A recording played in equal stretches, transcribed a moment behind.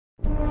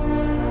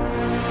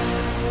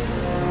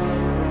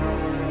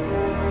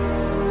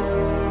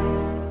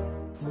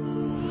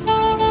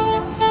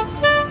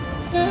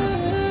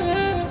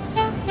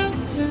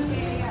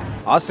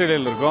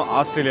ஆஸ்திரேலியாவில் இருக்கோம்.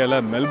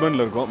 ஆஸ்திரேலியாவில்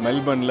மெல்பர்னில் இருக்கோம்.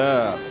 மெல்பர்னில்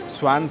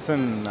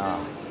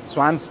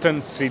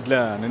ஸ்வான்ஸ்டன் ஸ்ட்ரீட்டில்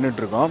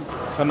நின்றுட்டுருக்கோம்.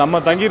 ஸோ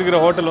நம்ம தங்கியிருக்கிற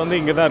ஹோட்டல் வந்து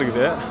இங்கே தான்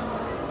இருக்குது,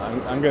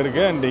 அங்கே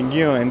இருக்குது. அண்ட்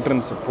இங்கேயும்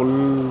என்ட்ரன்ஸ் புல்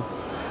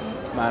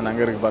மேன்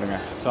அங்கே இருக்குது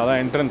பாருங்கள். ஸோ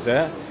அதான் என்ட்ரன்ஸு.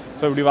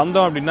 ஸோ இப்படி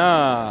வந்தோம் அப்படின்னா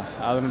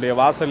அதனுடைய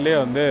வாசல்லே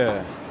வந்து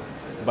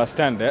பஸ்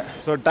ஸ்டாண்டு.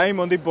 ஸோ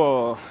டைம் வந்து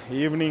இப்போது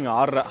ஈவினிங்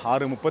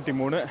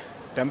 6:33.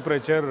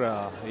 Temperature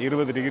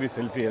 20 degree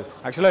Celsius.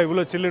 ஆக்சுவலாக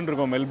இவ்வளோ சில்லுன்னு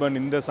இருக்கும்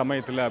மெல்பர்ன் இந்த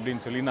சமயத்தில்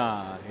அப்படின்னு சொல்லி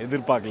நான்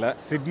எதிர்பார்க்கல.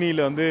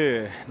 சிட்னியில் வந்து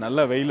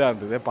நல்ல வெயிலாக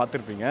இருந்தது,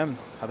 பார்த்துருப்பீங்க.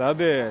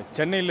 அதாவது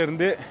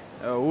சென்னையிலேருந்து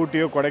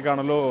ஊட்டியோ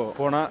கொடைக்கானலோ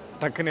போனால்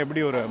டக்குன்னு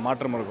எப்படி ஒரு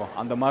மாற்றம் இருக்கும்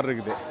அந்த மாதிரி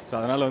இருக்குது. ஸோ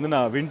அதனால் வந்து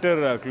நான்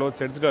வின்டர்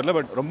க்ளோத்ஸ் எடுத்துகிட்டு வரல.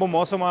 பட் ரொம்ப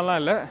மோசமாலாம்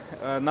இல்லை,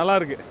 நல்லா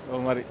இருக்குது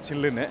ஒரு மாதிரி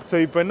சில்லுன்னு.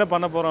 ஸோ இப்போ என்ன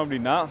பண்ண போகிறோம்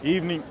அப்படின்னா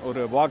ஈவினிங்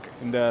ஒரு வாக்.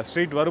 இந்த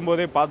ஸ்ட்ரீட்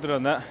வரும்போதே பார்த்துட்டு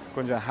வந்தேன்,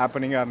 கொஞ்சம்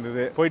ஹாப்பனிங்காக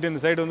இருந்தது. போயிட்டு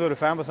இந்த சைடு வந்து ஒரு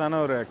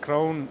ஃபேமஸான ஒரு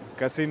க்ரௌன்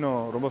கசினோ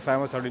ரொம்ப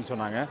ஃபேமஸ் அப்படின்னு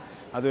சொன்னாங்க.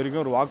 அது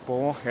வரைக்கும் ஒரு வாக்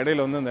போவோம்.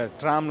 இடையில வந்து அந்த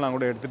ட்ராம்லாம்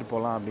கூட எடுத்துகிட்டு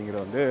போகலாம் அப்படிங்கிற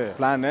வந்து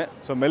பிளானு.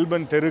 ஸோ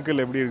மெல்பர்ன்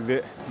தெருக்கள் எப்படி இருக்குது,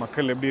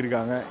 மக்கள் எப்படி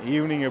இருக்காங்க,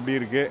 ஈவினிங் எப்படி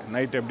இருக்குது,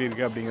 நைட் எப்படி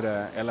இருக்குது அப்படிங்கிற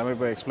எல்லாமே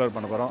இப்போ எக்ஸ்ப்ளோர்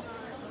பண்ண போகிறோம்.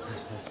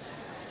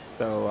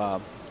 ஸோ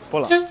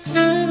போகலாம்.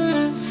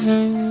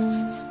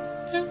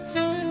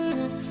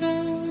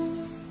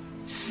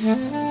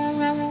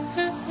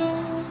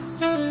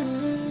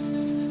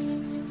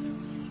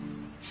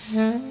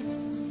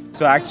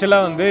 ஸோ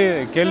ஆக்சுவலாக வந்து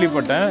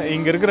கேள்விப்பட்டேன்,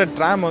 இங்கே இருக்கிற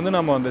ட்ராம் வந்து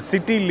நம்ம அந்த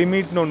சிட்டி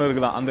லிமிட்னு ஒன்று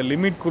இருக்குதான், அந்த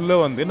லிமிட்குள்ளே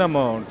வந்து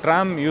நம்ம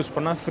ட்ராம் யூஸ்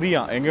பண்ணால்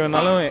ஃப்ரீயாக எங்கே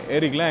வேணாலும்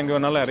ஏறிக்கலாம், எங்கே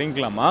வேணாலும்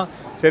இறங்கிக்கலாமா.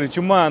 சரி,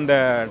 சும்மா அந்த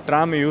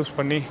ட்ராமை யூஸ்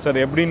பண்ணி ஸோ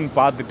அது எப்படின்னு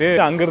பார்த்துட்டு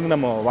அங்கேருந்து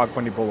நம்ம வாக்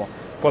பண்ணி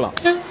போகலாம்.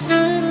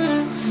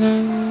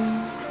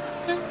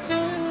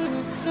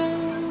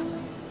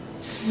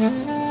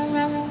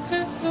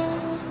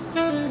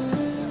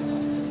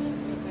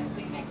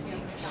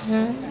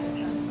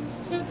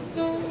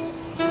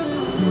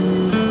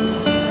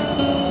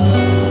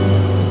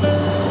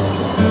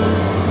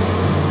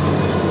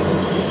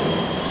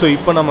 ஸோ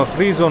இப்போ நம்ம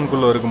ஃப்ரீ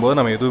ஜோனுக்குள்ளே இருக்கும்போது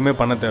நம்ம எதுவுமே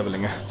பண்ண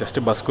தேவையில்லைங்க.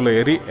 ஜஸ்ட்டு பஸ்க்குள்ளே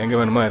ஏறி எங்கே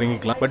வேணுமோ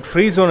இறங்கிக்கலாம். பட்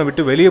ஃப்ரீ ஜோனை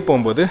விட்டு வெளியே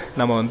போகும்போது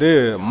நம்ம வந்து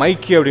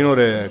மைக்கி அப்படின்னு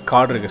ஒரு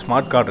கார்டு இருக்குது,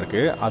 ஸ்மார்ட் கார்டு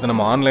இருக்குது. அதை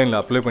நம்ம ஆன்லைனில்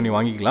அப்ளை பண்ணி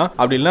வாங்கிக்கலாம்.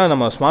 அப்படி இல்லை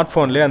நம்ம ஸ்மார்ட்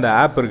ஃபோன்லேயே அந்த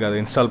ஆப் இருக்குது, அதை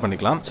இன்ஸ்டால்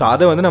பண்ணிக்கலாம். ஸோ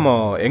அதை வந்து நம்ம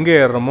எங்கே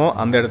ஏறுறோமோ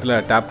அந்த இடத்துல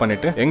டேப்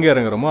பண்ணிவிட்டு எங்கே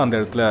இறங்குறோமோ அந்த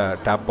இடத்துல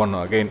டேப்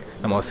பண்ணோம். அகைன்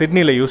நம்ம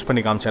சிட்னியில் யூஸ்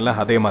பண்ணி காமிச்சோம்ல,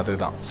 அதே மாதிரி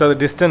தான். ஸோ அது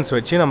டிஸ்டன்ஸ்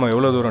வச்சு நம்ம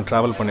எவ்வளோ தூரம்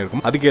ட்ராவல்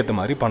பண்ணியிருக்கோம் அதுக்கேற்ற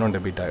மாதிரி பணம்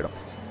டெபிட் ஆகிடும்.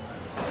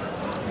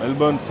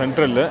 மெல்பர்ன்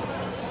சென்ட்ரல்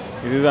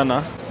இதுதானா?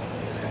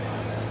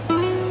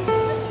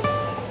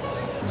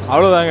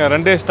 அவ்வளோதாங்க,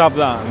 2 ஸ்டாப்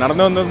தான்.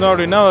 நடந்து வந்திருந்தோம்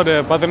அப்படின்னா ஒரு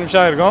 10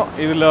 நிமிஷம் இருக்கும்.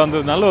 இதில்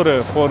வந்ததுனால ஒரு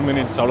 4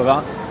 மினிட்ஸ்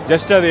அவ்வளோதான்.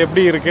 ஜஸ்ட் அது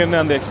எப்படி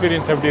இருக்குன்னு, அந்த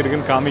எக்ஸ்பீரியன்ஸ் எப்படி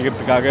இருக்குன்னு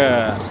காமிக்கிறதுக்காக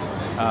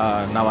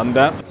நான்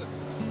வந்தேன்.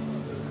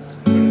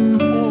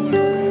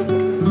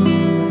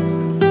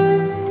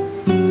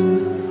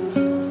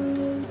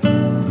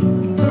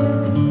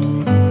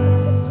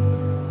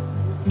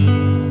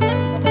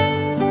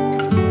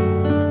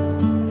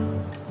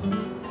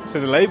 ஸோ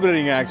இது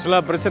லைப்ரரிங்க.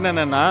 ஆக்சுவலாக பிரச்சனை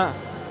என்னென்னா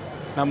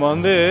நம்ம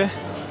வந்து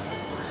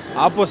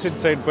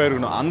ஆப்போசிட் சைட்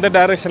போயிருக்கணும், அந்த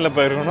டைரெக்ஷனில்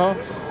போயிருக்கணும்.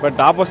 பட்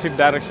ஆப்போசிட்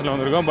டைரெக்ஷனில்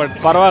வந்திருக்கோம். பட்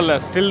பரவாயில்ல,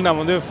 ஸ்டில்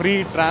நம்ம வந்து ஃப்ரீ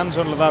ட்ராம்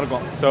ஜோனில் தான்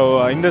இருக்கோம். ஸோ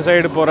இந்த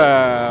சைடு போகிற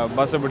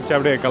பஸ்ஸை பிடிச்சி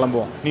அப்படியே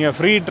கிளம்புவோம். நீங்கள்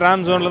ஃப்ரீ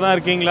ட்ராம் ஜோனில் தான்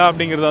இருக்கீங்களா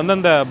அப்படிங்கிறத வந்து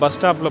அந்த பஸ்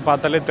ஸ்டாப்பில்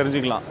பார்த்தாலே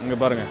தெரிஞ்சுக்கலாம். இங்கே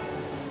பாருங்கள்,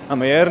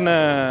 நம்ம ஏறின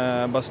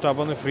பஸ்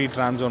ஸ்டாப் வந்து ஃப்ரீ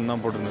ட்ராம் ஜோன்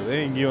தான் போட்டிருந்தது.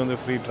 இங்கேயும் வந்து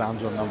ஃப்ரீ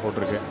ட்ராம் ஜோன் தான்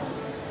போட்டிருக்கு.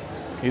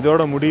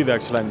 இதோட முடியுது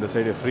ஆக்சுவலாக இந்த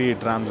சைடு ஃப்ரீ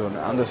ட்ராம்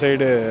ஜோன். அந்த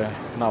சைடு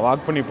நான்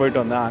வாக் பண்ணி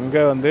போயிட்டு வந்தேன்,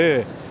 அங்கே வந்து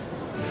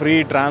ஃப்ரீ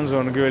ட்ராம்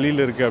ஜோனுக்கு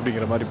வெளியில் இருக்குது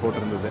அப்படிங்கிற மாதிரி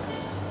போட்டிருந்தது.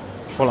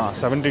 போகலாம்,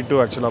 72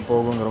 ஆக்சுவலாக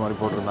போகுங்கிற மாதிரி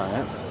போட்டிருந்தாங்க.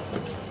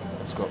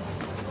 Let's go.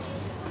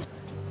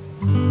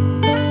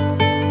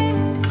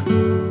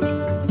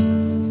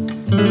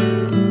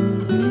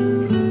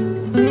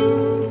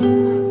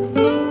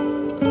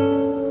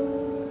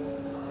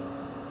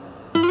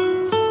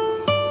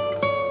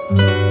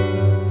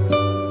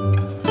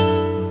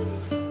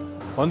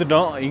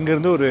 வந்துட்டோம்.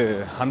 இங்கேருந்து ஒரு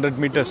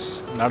 100 மீட்டர்ஸ்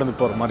நடந்து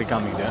போகிற மாதிரி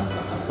காமிக்குது.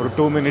 ஒரு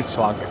 2 மினிட்ஸ்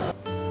வாக்.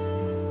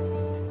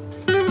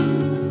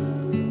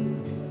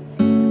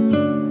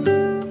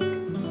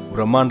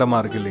 பிரம்மாண்டமாக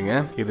இருக்குது இல்லைங்க.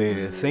 இது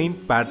செயின்ட்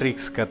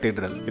பேட்ரிக்ஸ்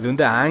கத்தீட்ரல். இது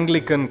வந்து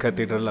ஆங்கிலிக்கன்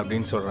கத்தீட்ரல்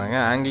அப்படின்னு சொல்கிறாங்க.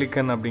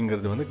 ஆங்கிலிக்கன்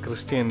அப்படிங்கிறது வந்து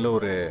கிறிஸ்டியனில்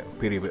ஒரு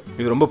பிரிவு.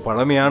 இது ரொம்ப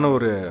பழமையான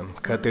ஒரு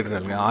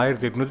கத்தீட்ரலுங்க.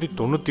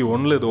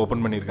 1891 இது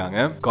ஓப்பன்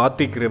பண்ணியிருக்காங்க.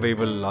 காத்திக்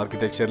ரிவைவல்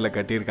ஆர்கிடெக்சரில்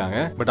கட்டியிருக்காங்க.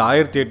 பட்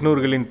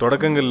 1800களின்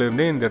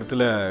தொடக்கங்கள்லேருந்தே இந்த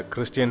இடத்துல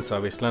கிறிஸ்டியன்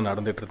சர்வீஸ்லாம்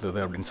நடந்துட்டு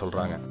இருந்தது அப்படின்னு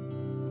சொல்கிறாங்க.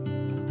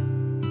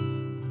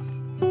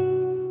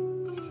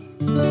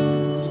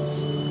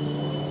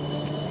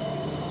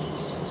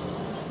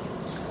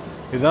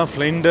 இதுதான்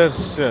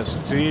ஃப்ளிண்டர்ஸ்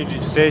ஸ்ட்ரீட்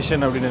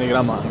ஸ்டேஷன் அப்படின்னு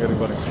நினைக்கிறாமா. அங்கே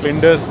இருக்கு பாருங்க,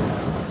 ஃப்ளிண்டர்ஸ்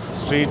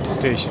ஸ்ட்ரீட்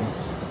ஸ்டேஷன்.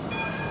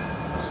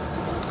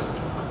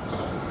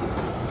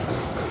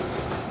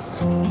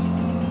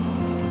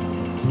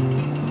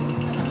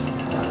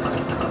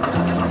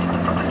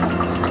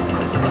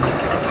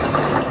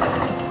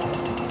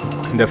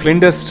 இந்த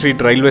ஃப்ளிண்டர்ஸ்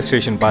ஸ்ட்ரீட் ரயில்வே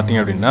ஸ்டேஷன்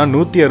பார்த்தீங்க அப்படின்னா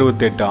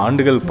 168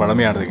 ஆண்டுகள்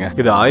பழமையானதுங்க.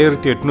 இது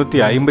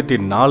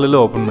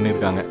 1854 ஓப்பன்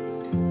பண்ணியிருக்காங்க.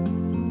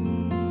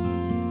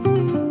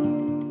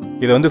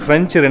 இது வந்து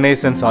பிரெஞ்சு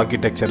ரெனேசன்ஸ்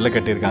ஆர்கிடெக்சரில்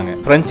கட்டியிருக்காங்க.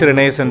 பிரெஞ்சு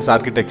ரெனேசன்ஸ்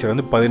ஆர்கிடெக்சர்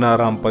வந்து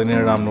 16ஆம்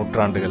 17ஆம்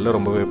நூற்றாண்டுகளில்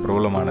ரொம்பவே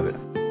பிரபலமானது.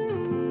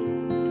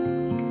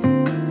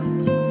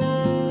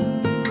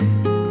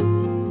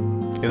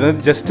 இது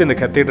வந்து ஜஸ்ட் இந்த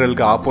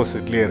கத்தீட்ரலுக்கு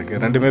ஆப்போசிட்லேயே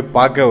இருக்குது. ரெண்டுமே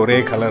பார்க்க ஒரே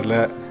கலரில்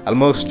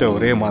ஆல்மோஸ்ட்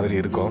ஒரே மாதிரி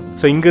இருக்கும்.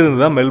 ஸோ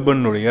இங்கேருந்து தான்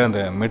மெல்பர்னுடைய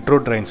அந்த மெட்ரோ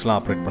ட்ரெயின்ஸ்லாம்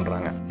ஆப்ரேட்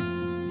பண்ணுறாங்க.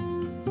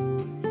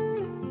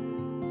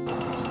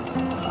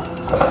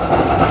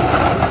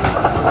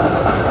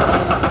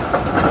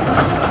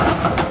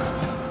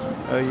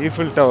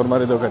 ஈஃபில் டவர்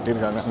மாதிரி ஏதோ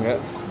கட்டியிருக்காங்க. அங்கே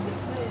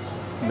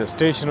இந்த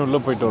ஸ்டேஷன் உள்ளே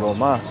போயிட்டு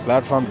வருவோமா?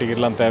 பிளாட்ஃபார்ம்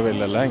டிக்கெட்லாம்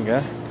தேவையில்லைல்ல. இங்கே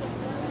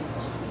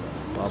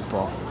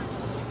பார்ப்போம்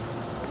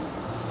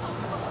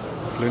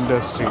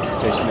ஃப்ளிண்டர் ஸ்ட்ரீட்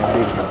ஸ்டேஷன்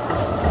எப்படி இருக்கு.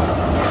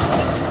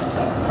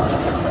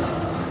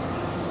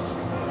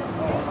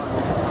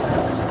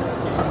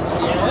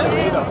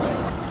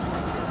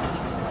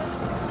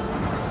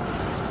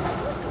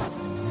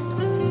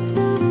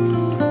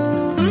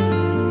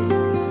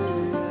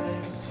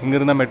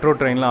 இங்கேருந்தால் மெட்ரோ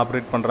ட்ரெயின்லாம்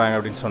ஆப்ரேட் பண்ணுறாங்க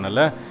அப்படின்னு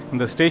சொன்னல.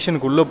 இந்த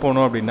ஸ்டேஷனுக்கு உள்ளே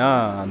போகணும் அப்படின்னா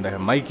அந்த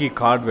மைக்கி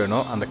கார்டு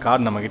வேணும். அந்த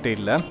கார்டு நம்மக்கிட்ட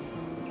இல்லை.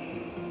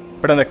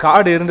 பட் அந்த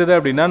கார்டு இருந்தது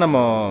அப்படின்னா நம்ம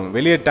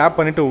வெளியே டேப்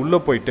பண்ணிவிட்டு உள்ளே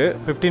போயிட்டு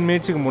 15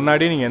 மினிட்ஸுக்கு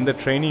முன்னாடி நீங்கள் எந்த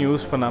ட்ரெயினையும்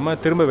யூஸ் பண்ணாமல்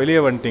திரும்ப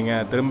வெளியே வந்துட்டீங்க,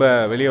 திரும்ப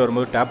வெளியே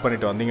வரும்போது டேப்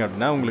பண்ணிவிட்டு வந்தீங்க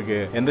அப்படின்னா உங்களுக்கு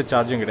எந்த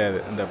சார்ஜும் கிடையாது.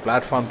 இந்த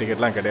பிளாட்ஃபார்ம்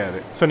டிக்கெட்லாம்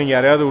கிடையாது. ஸோ நீங்கள்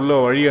யாரையாவது உள்ளே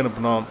வழி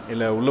அனுப்பணும்,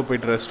 இல்லை உள்ளே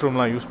போயிட்டு ரெஸ்ட்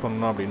ரூம்லாம் யூஸ்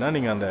பண்ணணும் அப்படின்னா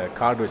நீங்கள் அந்த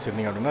கார்டு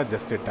வச்சுருந்தீங்க அப்படின்னா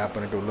ஜஸ்ட்டு டேப்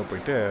பண்ணிவிட்டு உள்ளே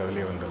போயிட்டு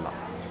வெளியே வந்துடலாம்.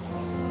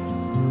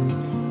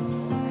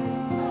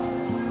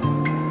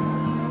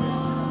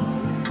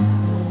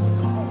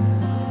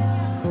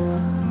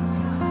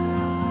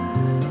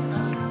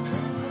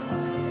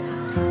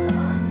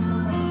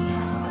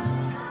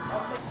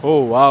 ஓ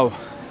வாவ்,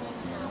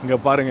 இங்கே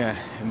பாருங்கள்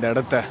இந்த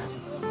இடத்த.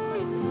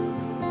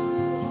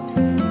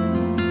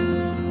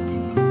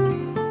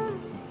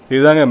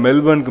 இதுதாங்க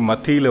மெல்பர்னுக்கு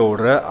மத்தியில்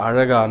ஓடுற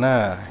அழகான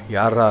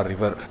யாரா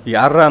ரிவர்.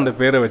 யாரா அந்த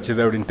பேரை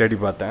வச்சது அப்படின்னு தேடி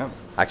பார்த்தேன்.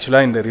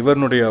 ஆக்சுவலாக இந்த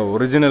ரிவர்னுடைய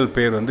ஒரிஜினல்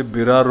பேர் வந்து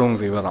பிராரோங்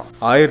ரிவர் தான்.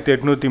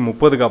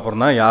 1830க்கு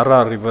அப்புறம் தான் யாரா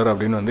ரிவர்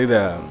அப்படின்னு வந்து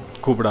இதை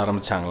கூப்பிட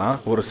ஆரம்பிச்சாங்களாம்.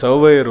 ஒரு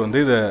சர்வேயர் வந்து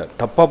இதை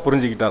தப்பாக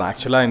புரிஞ்சுக்கிட்டார்.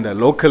 ஆக்சுவலாக இந்த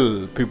லோக்கல்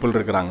பீப்புள்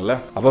இருக்கிறாங்கல்ல,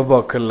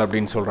 அவபாக்கள்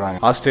அப்படின்னு சொல்கிறாங்க,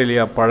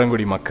 ஆஸ்திரேலியா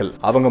பழங்குடி மக்கள்.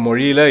 அவங்க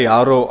மொழியில்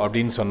யாரோ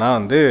அப்படின்னு சொன்னால்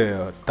வந்து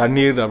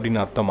தண்ணீர்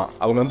அப்படின்னு அர்த்தமா.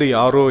 அவங்க வந்து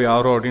யாரோ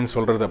யாரோ அப்படின்னு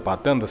சொல்கிறத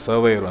பார்த்து அந்த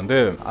சர்வேயர் வந்து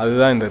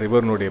அதுதான் இந்த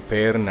ரிவர்னுடைய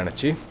பெயர்னு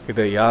நினச்சி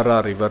இதை யாரா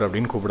ரிவர்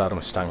அப்படின்னு கூப்பிட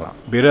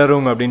ஆரம்பிச்சிட்டாங்களாம்.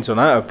 பிராரோங் அப்படின்னு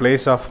சொன்னால் a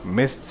place of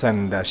mists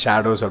and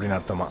shadows அப்படின்னு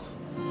அர்த்தமா.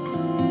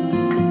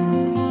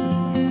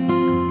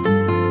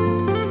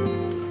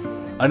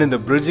 அண்ட் இந்த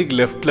பிரிட்ஜுக்கு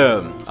லெஃப்டில்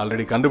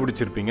already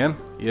கண்டுபிடிச்சிருப்பீங்க.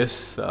 S,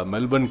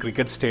 Melbourne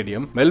cricket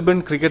stadium.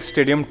 Melbourne cricket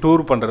stadium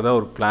tour பண்ணுறதா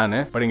ஒரு பிளானு.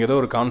 பட் இங்கே ஏதோ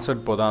ஒரு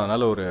கான்சர்ட் போதான்,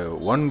 அதனால் ஒரு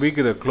 1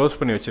 வீக் இதை க்ளோஸ்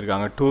பண்ணி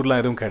வச்சுருக்காங்க. டூர்லாம்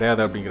எதுவும்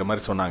கிடையாது அப்படிங்கிற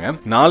மாதிரி சொன்னாங்க.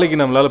 நாளைக்கு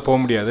நம்மளால் போக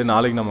முடியாது.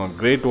 நாளைக்கு நம்ம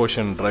கிரேட்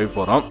ஓஷன் டிரைவ்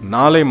போகிறோம்.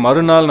 நாளை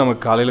மறுநாள்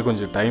நமக்கு காலையில்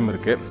கொஞ்சம் டைம்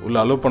இருக்குது. உள்ள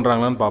அலோவ்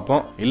பண்ணுறாங்களான்னு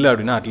பார்ப்போம். இல்லை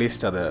அப்படின்னா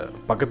அட்லீஸ்ட் அதை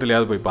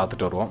பக்கத்துலையாவது போய்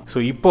பார்த்துட்டு வருவோம். ஸோ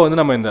இப்போ வந்து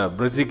நம்ம இந்த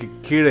பிரிட்ஜுக்கு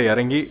கீழே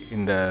இறங்கி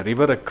இந்த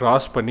ரிவரை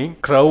கிராஸ் பண்ணி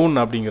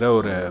க்ரவுன் அப்படிங்கிற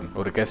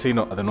ஒரு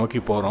கெசினோ அதை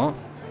நோக்கி போகிறோம்.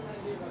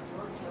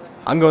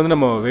 அங்கே வந்து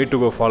நம்ம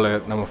Way2go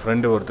ஃபாலோவர் நம்ம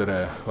ஃப்ரெண்டு ஒருத்தர்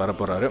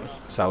வரப்போகிறாரு.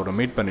 ஸோ அவரை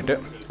மீட் பண்ணிவிட்டு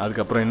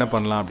அதுக்கப்புறம் என்ன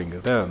பண்ணலாம்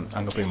அப்படிங்கிறத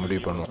அங்கே போய்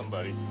முடிவு பண்ணுவோம்.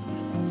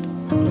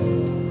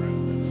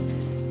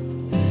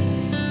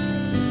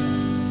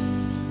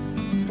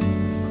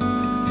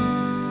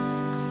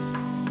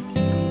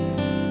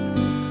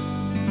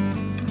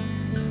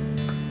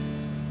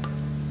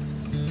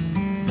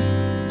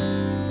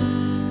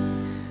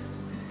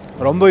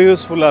 ரொம்ப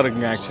யூஸ்ஃபுல்லாக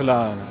இருக்குங்க.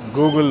 ஆக்சுவலாக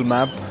கூகுள்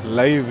மேப்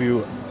லைவ் வியூ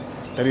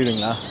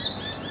தெரியுதுங்களா?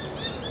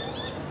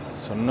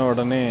 சொன்ன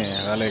உடனே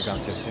வேலையை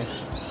காமிச்சிருச்சு.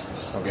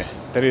 ஓகே,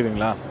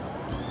 தெரியுதுங்களா?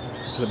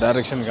 இது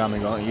டைரெக்ஷன்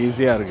காமிக்கும்.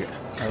 ஈஸியாக இருக்குது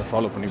அதை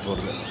ஃபாலோ பண்ணி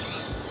போகிறது.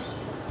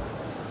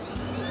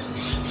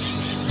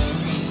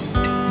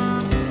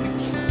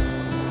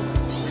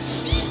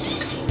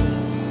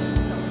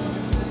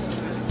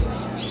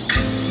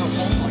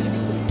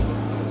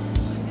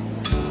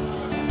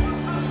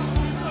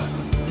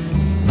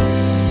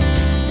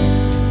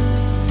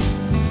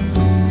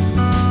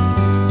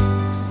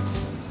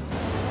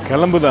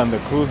 கிளம்புதா அந்த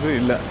க்ரூஸு?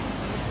 இல்லை,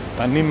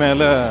 தண்ணி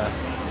மேலே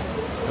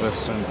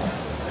ரெஸ்டாரண்ட்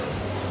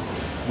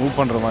மூவ்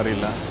பண்ணுற மாதிரி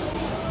இல்லை.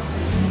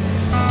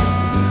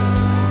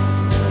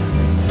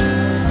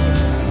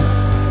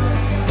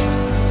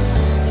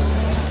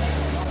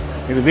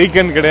 இது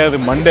வீக்கெண்ட் கிடையாது,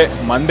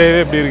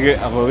 மண்டேவே எப்படி இருக்குது,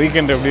 அப்போ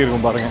வீக்கெண்ட் எப்படி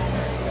இருக்கும் பாருங்கள்.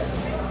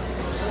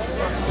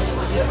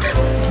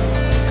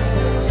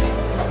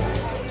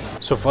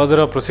 ஸோ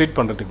ஃபர்தராக ப்ரொசீட்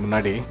பண்ணுறதுக்கு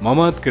முன்னாடி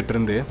Mamaearth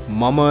கிட்டேருந்து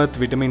Mamaearth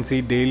vitamin C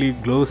daily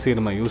glow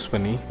சீரமை use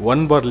பண்ணி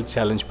 1 பாட்டில்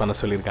சேலஞ்ச் பண்ண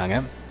சொல்லியிருக்காங்க.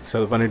 ஸோ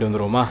அது பண்ணிட்டு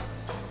வந்துடுவோமா?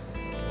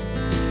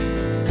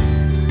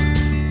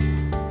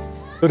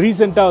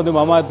 ரீசெண்டாக வந்து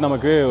Mamaearth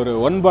நமக்கு ஒரு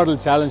 1 பாட்டில்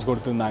சேலஞ்ச்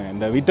கொடுத்துருந்தாங்க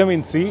இந்த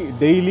vitamin C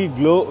daily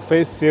glow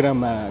face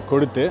serum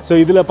கொடுத்து. ஸோ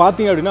இதில்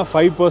பார்த்தீங்க அப்படின்னா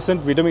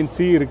 5% விட்டமின்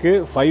சி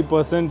இருக்குது,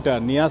 5%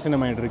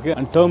 நியாசினமைடு இருக்குது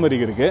அண்ட்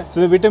டர்மரிக் இருக்குது. ஸோ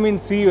இந்த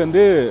விட்டமின் சி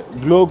வந்து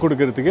க்ளோ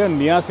கொடுக்கறதுக்கு, அண்ட்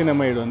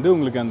நியாசினமைடு வந்து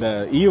உங்களுக்கு அந்த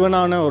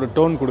ஈவனான ஒரு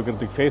டோன்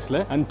கொடுக்கறதுக்கு ஃபேஸில்,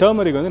 அண்ட்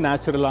டர்மரிக் வந்து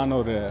நேச்சுரலான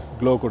ஒரு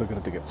க்ளோ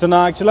கொடுக்கறதுக்கு. ஸோ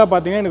நான் ஆக்சுவலாக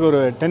பார்த்தீங்கன்னா எனக்கு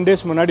ஒரு 10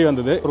 days முன்னாடி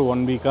வந்தது, ஒரு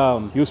 1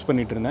 வீக்காக யூஸ்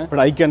பண்ணிட்டு இருந்தேன்.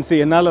 பட் ஐ கேன்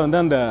சி என்னால்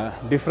வந்து அந்த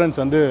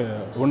டிஃப்ரென்ஸ் வந்து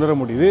உணர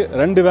முடியுது.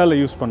 2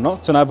 வேளை யூஸ் பண்ணோம்.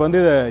 ஸோ நான் இப்போ வந்து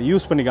இதை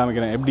யூஸ் பண்ணி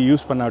காமிக்கிறேன் எப்படி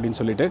யூஸ் பண்ண அப்படின்னு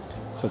சொல்லிட்டு.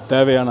 ஸோ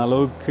தேவையான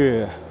அளவுக்கு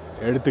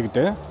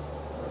எடுத்துக்கிட்டு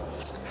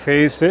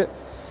ஃபேஸு,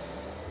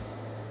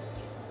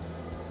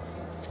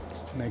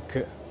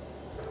 நெக்கு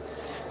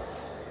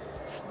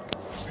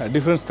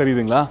டிஃப்ரென்ஸ்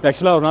தெரியுதுங்களா?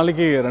 ஆக்சுவலாக ஒரு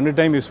நாளைக்கு 2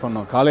 டைம் யூஸ்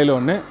பண்ணோம், காலையில்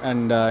ஒன்று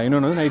அண்ட்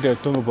இன்னொன்று வந்து நைட்டு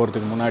தூங்க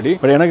போகிறதுக்கு முன்னாடி.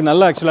 பட் எனக்கு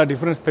நல்லா ஆக்சுவலாக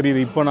டிஃப்ரென்ஸ்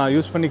தெரியுது. இப்போ நான்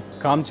யூஸ் பண்ணி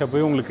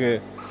காமிச்சப்போயும் உங்களுக்கு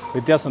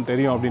வித்தியாசம்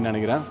தெரியும் அப்படின்னு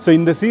நினைக்கிறேன். ஸோ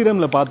இந்த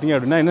சீரமில் பார்த்தீங்க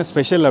அப்படின்னா என்ன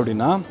ஸ்பெஷல்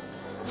அப்படின்னா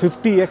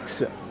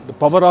 50x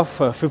power of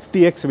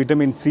 50x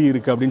vitamin C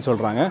இருக்குது அப்படின்னு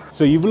சொல்கிறாங்க.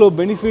 ஸோ இவ்வளோ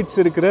பெனிஃபிட்ஸ்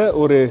இருக்கிற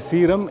ஒரு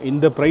சீரம்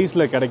இந்த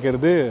ப்ரைஸில்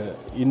கிடைக்கிறது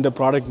இந்த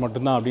ப்ராடக்ட்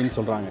மட்டும்தான் அப்படின்னு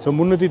சொல்கிறாங்க. ஸோ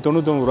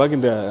 399 ரூபாய்க்கு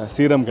இந்த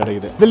சீரம்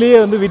கிடைக்குது. இதுலேயே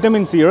வந்து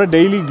விட்டமின் சியோட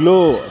டெய்லி க்ளோ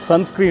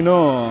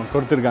சன்ஸ்க்ரீனும்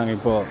கொடுத்துருக்காங்க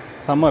இப்போது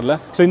சம்மரில்.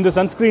 ஸோ இந்த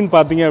சன்ஸ்க்ரீன்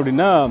பார்த்தீங்க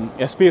அப்படின்னா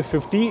SPF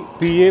 50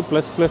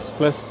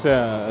 PA+++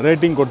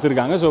 ரேட்டிங்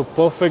கொடுத்துருக்காங்க. ஸோ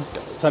பர்ஃபெக்ட்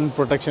சன்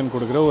ப்ரொடெக்ஷன்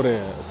கொடுக்குற ஒரு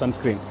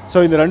சன்ஸ்க்ரீன். ஸோ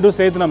இது ரெண்டும்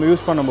சேர்த்து நம்ம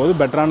யூஸ் பண்ணும்போது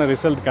பெட்டரான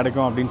ரிசல்ட்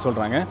கிடைக்கும் அப்படின்னு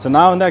சொல்கிறாங்க. ஸோ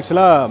நான் வந்து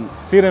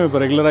ஆக்சுவலாக சீரம் இப்போ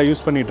ரெகுலராக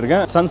யூஸ் பண்ணிட்டு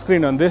இருக்கேன்.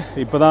 சன்ஸ்க்ரீன் வந்து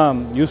இப்போ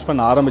தான் யூஸ்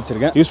பண்ண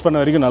ஆரம்பிச்சிருக்கேன். யூஸ் பண்ண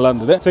வரைக்கும் நல்லா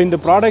இருந்தது. ஸோ இந்த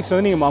ப்ராடக்ட்ஸ்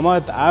வந்து நீங்கள்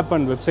Mamaearth ஆப்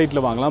அண்ட்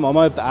வெப்சைட்டில் வாங்கலாம்.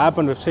 Mamaearth ஆப்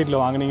அண்ட் வெப்சைட்டில்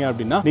வாங்கினீங்க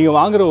அப்படின்னா நீங்கள்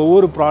வாங்குற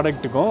ஒவ்வொரு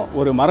ப்ராடக்ட்டுக்கும்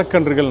ஒரு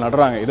மரக்கன்றுகள்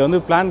நடுறாங்க. இது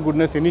வந்து பிளான்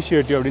குட்னஸ்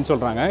இனிஷியேட்டிவ் அப்படின்னு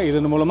சொல்கிறாங்க.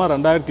 இதன் மூலமாக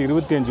 2025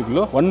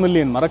 1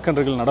 மில்லியன்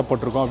மரக்கன்றுகள்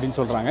நடப்பட்டிருக்கும் அப்படின்னு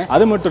சொல்கிறாங்க.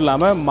 அது மட்டும்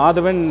இல்லாமல்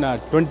மாதவன்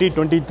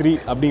 2023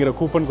 அப்படிங்கிற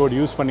கூப்பன் கோட்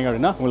யூஸ் பண்ணீங்க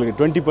அப்படின்னா உங்களுக்கு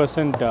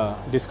 20%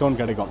 டிஸ்கவுண்ட்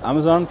கிடைக்கும்.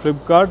 அமேசான்,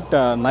 ஃப்ளிப்கார்ட்,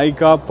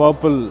 நைகா,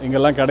 பர்பிள்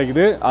இங்கெல்லாம்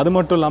கிடைக்குது. அது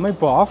மட்டும் இல்லாமல்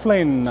இப்போ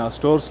ஆஃப்லைன்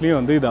ஸ்டோர்ஸ்லையும்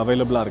வந்து இது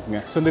அவைலபிளாக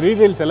இருக்குங்க. ஸோ இந்த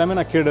டீடைல்ஸ் எல்லாமே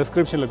நான் கீழே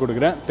டிஸ்கிரிப்ஷனில்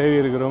கொடுக்குறேன். தேவை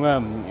இருக்கிறவங்க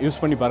யூஸ்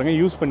பண்ணி பாருங்கள்.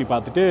 யூஸ் பண்ணி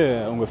பார்த்துட்டு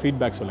உங்கள்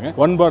ஃபீட்பேக் சொல்லுங்கள்.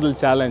 1 பாட்டில்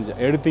சேலஞ்ச்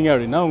எடுத்தீங்க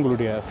அப்படின்னா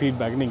உங்களுடைய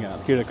ஃபீட்பேக் நீங்கள்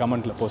கீழே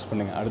கமெண்ட்டில் போஸ்ட்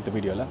பண்ணுங்கள். அடுத்த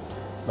வீடியோவில்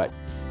பாய்.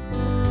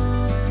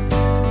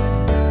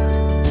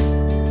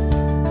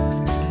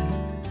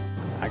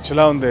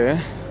 ஆக்சுவலாக வந்து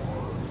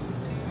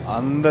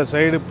அந்த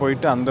சைடு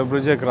போயிட்டு அந்த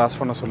பிரிட்ஜை கிராஸ்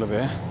பண்ண சொல்லுது.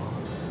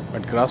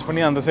 பட் கிராஸ்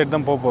பண்ணி அந்த சைடு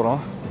தான் போக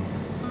போகிறோம்.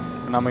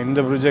 நம்ம இந்த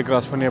பிரிட்ஜை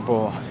கிராஸ் பண்ணியே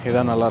போவோம்.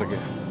 இதான் நல்லாயிருக்கு.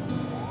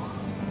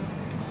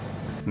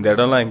 இந்த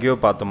இடம்லாம் எங்கேயோ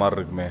பார்த்த மாதிரி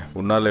இருக்குமே.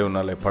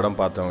 உன்னாலே படம்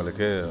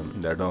பார்த்தவங்களுக்கு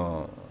இந்த இடம்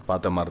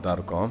பார்த்த மாதிரி தான்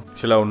இருக்கும்.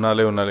 ஆக்சுவலாக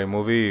உன்னாலே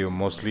மூவி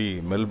மோஸ்ட்லி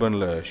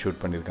மெல்பர்னில்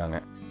ஷூட் பண்ணியிருக்காங்க.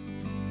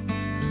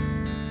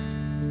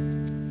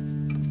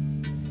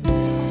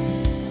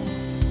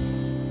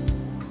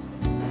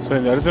 ஸோ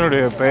இந்த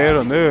இடத்தினுடைய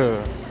பெயர் வந்து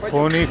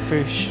போனி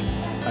ஃபிஷ்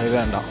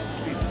ஐலாண்டா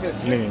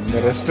இல்லைங்க. இந்த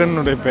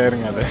ரெஸ்டாரண்ட்டுடைய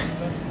பெயருங்க. அது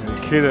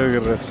கீழே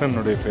இருக்கிற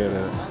ரெஸ்டாரண்ட்டுடைய பேர்.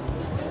 அது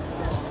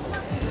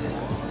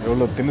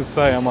எவ்வளோ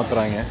தினுசாக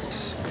ஏமாத்துறாங்க.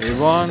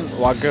 Ivan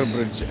Walker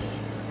bridge.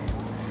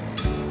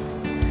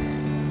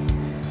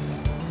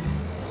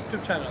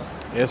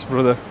 Yes,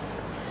 brother.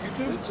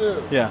 YouTube?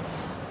 Yeah.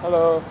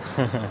 Hello.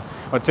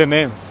 What's your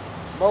name?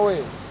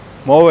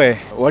 Moe.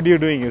 What are you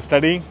doing? You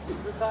studying?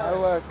 I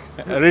work.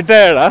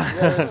 Retired, huh?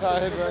 Yeah,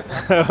 retired right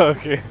now.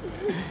 Okay.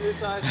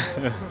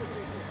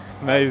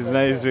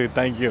 Nice dude.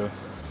 Thank you.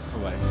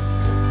 Bye.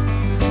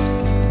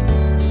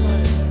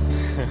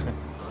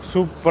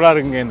 சூப்பராக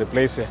இருக்குங்க இந்த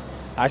place.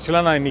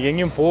 ஆக்சுவலாக நான் இன்றைக்கி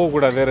எங்கேயும்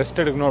போகக்கூடாது,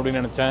 rest எடுக்கணும்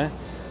அப்படின்னு நினச்சேன்.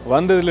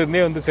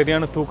 வந்ததுலேருந்தே வந்து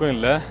சரியான தூக்கம்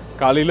இல்லை.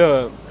 காலையில்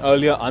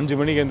ஏர்லியாக 5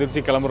 மணிக்கு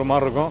எழுந்திரிச்சு கிளம்புற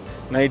மாதிரி இருக்கும்,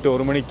 நைட்டு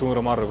 1 மணிக்கு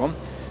தூங்குற மாதிரி இருக்கும்.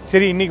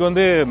 சரி, இன்றைக்கி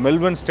வந்து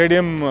மெல்பர்ன்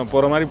ஸ்டேடியம்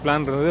போகிற மாதிரி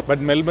பிளான் இருந்தது.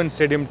 பட் மெல்பர்ன்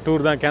ஸ்டேடியம்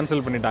டூர் தான்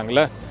கேன்சல்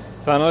பண்ணிட்டாங்களே.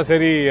 ஸோ அதனால்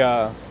சரி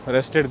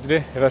ரெஸ்ட் எடுத்துகிட்டு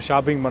ஏதாவது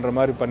ஷாப்பிங் பண்ணுற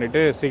மாதிரி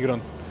பண்ணிவிட்டு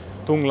சீக்கிரம்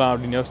தூங்கலாம்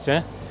அப்படின்னு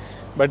யோசித்தேன்.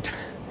 பட்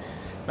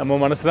நம்ம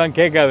மனசு தான்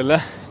கேட்காதில்ல,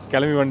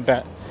 கிளம்பி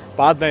வந்துட்டேன்.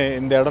 பார்த்தேன்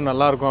இந்த இடம்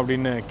நல்லாயிருக்கும்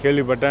அப்படின்னு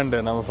கேள்விப்பட்டேன். அண்ட்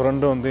நம்ம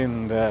ஃப்ரெண்டும் வந்து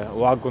இந்த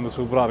வாக் வந்து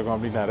சூப்பராக இருக்கும்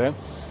அப்படின்னாரு.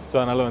 ஸோ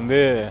அதனால் வந்து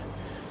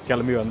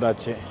கிளம்பி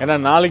வந்தாச்சு. ஏன்னா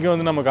நாளைக்கும்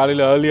வந்து நம்ம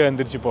காலையில் ஏர்லியாக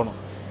எழுந்திரிச்சு போகணும்.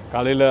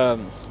 காலையில்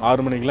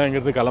 6 மணிக்கெலாம்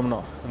இங்கேருந்து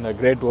கிளம்பணும் இந்த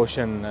கிரேட்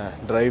ஓஷன்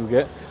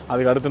ட்ரைவுக்கு.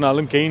 அதுக்கு அடுத்த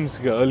நாளும்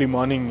கெய்ன்ஸுக்கு ஏர்லி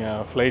மார்னிங்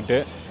ஃப்ளைட்டு.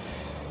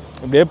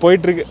 இப்படியே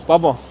போயிட்டுருக்கு,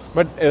 பார்ப்போம்.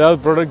 பட் ஏதாவது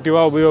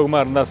ப்ரொடக்டிவாக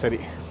உபயோகமாக இருந்தால் சரி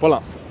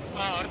போகலாம்.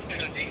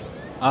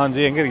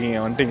 ஜி எங்கே இருக்கீங்க?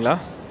 வந்துட்டிங்களா?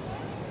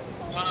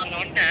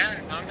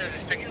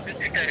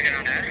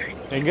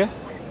 எங்கே?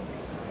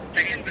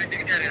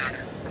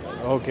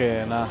 ஓகே,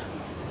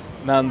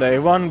 நான் அந்த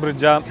இவான்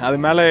பிரிட்ஜா அது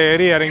மேலே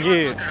ஏறி இறங்கி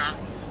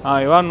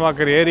இவான்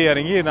வாக்கர் ஏறி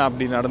இறங்கி நான்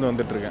அப்படி நடந்து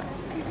வந்துட்டுருக்கேன்.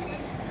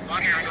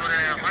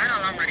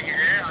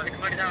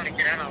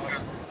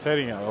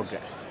 சரிங்க, ஓகே.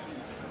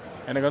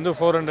 எனக்கு வந்து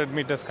 400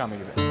 மீட்டர்ஸ்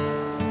காமிக்குது.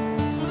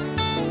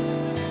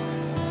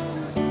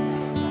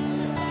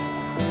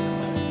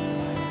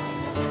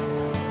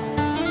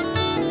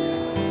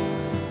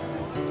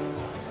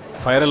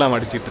 ஃபயரெல்லாம்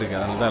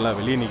அடிச்சிட்ருக்கேன், அதனால தான் எல்லாம்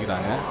வெளியே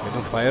நிற்கிறாங்க.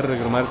 எதுவும் ஃபயர்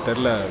இருக்கிற மாதிரி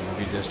தெரில,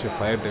 மேபி ஜஸ்ட்டு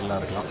ஃபயர் ட்ரில்லாக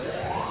இருக்கலாம்.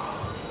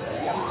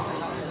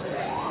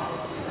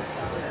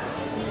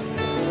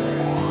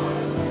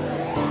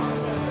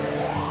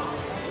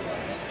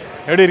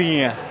 எப்படி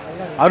இருக்கீங்க?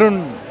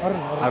 Arun.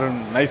 Arun,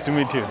 nice to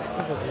meet you.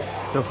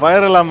 So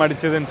fire எல்லாம்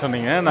அடிச்சதுன்னு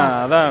சொன்னீங்க. நான்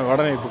அதான்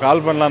உடனே இப்போ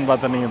கால் பண்ணலான்னு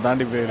பார்த்தேன், நீங்கள்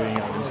தாண்டி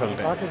போயிடுவீங்க அப்படின்னு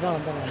சொல்லிட்டு.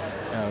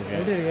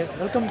 Okay,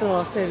 welcome to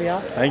Australia.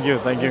 Thank you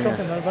welcome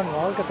to Melbourne.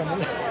 வாழ்க்கை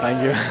தமிழ்.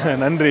 தேங்க்யூ,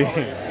 நன்றி.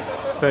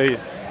 சரி,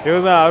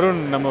 இவர் தான்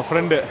அருண், நம்ம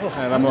ஃப்ரெண்டு.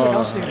 நம்ம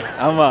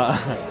ஆமாம்,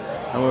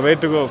 நம்ம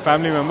Way2go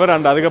ஃபேமிலி மெம்பர்.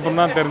 அண்ட்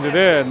அதுக்கப்புறம் தான்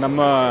தெரிஞ்சது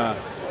நம்ம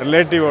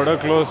ரிலேட்டிவோட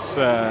க்ளோஸ்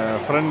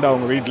ஃப்ரெண்ட்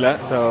அவங்க வீட்டில்.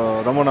 ஸோ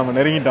ரொம்ப நம்ம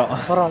நெருங்கிட்டோம்.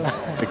 பரவாயில்ல.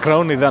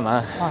 க்ரௌன் இதானா?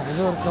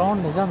 இது ஒரு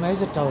க்ரௌன், இதுதான்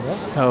மேஜர்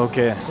டவர்.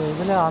 ஓகே. ஸோ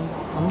இதில்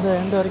அந்த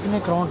எண்டு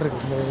வரைக்குமே க்ரௌன்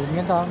இருக்குது.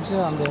 இங்கேருந்து ஆரம்பிச்சு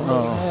அந்த எண்டு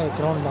வரைக்குமே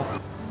க்ரௌன் தான்.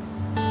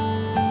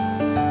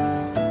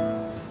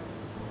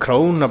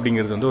 க்ரௌன்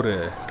அப்படிங்கிறது வந்து ஒரு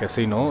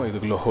கெசினோ.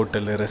 இதுக்குள்ளே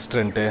hotel,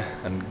 restaurant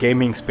and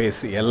gaming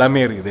space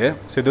எல்லாமே இருக்குது.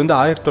 ஸோ இது வந்து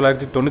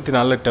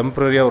 1994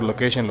 டெம்பரரியாக ஒரு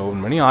லொக்கேஷனில்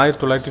ஓப்பன் பண்ணி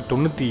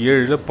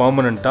 1997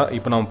 பர்மனெண்ட்டாக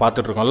இப்போ நம்ம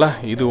பார்த்துட்ருக்கோம்ல,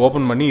 இது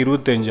ஓப்பன் பண்ணி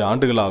 25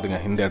 ஆண்டுகள் ஆகுதுங்க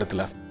இந்த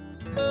இடத்துல.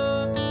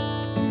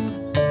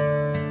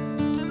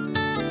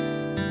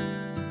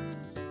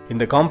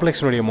 இந்த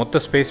காம்ப்ளெக்ஸினுடைய மொத்த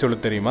ஸ்பேஸ் எவ்வளோ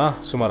தெரியுமா?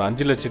 சுமார்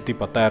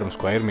 5,10,000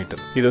 ஸ்கொயர்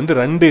மீட்டர். இது வந்து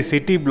 2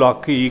 சிட்டி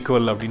பிளாக்கு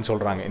ஈக்குவல் அப்படின்னு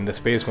சொல்கிறாங்க இந்த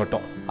ஸ்பேஸ்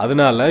மட்டும்.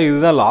 அதனால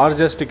இதுதான்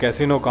largest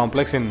casino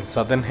complex in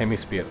southern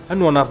hemisphere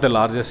and one of the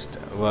largest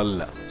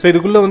வேர்ல்டில். ஸோ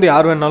இதுக்குள்ளே வந்து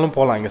யார் வேணாலும்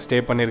போகலாம். இங்கே ஸ்டே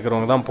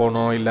பண்ணியிருக்கிறவங்க தான்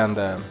போகணும், இல்லை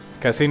அந்த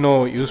கெசினோ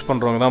யூஸ்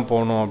பண்ணுறவங்க தான்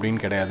போகணும்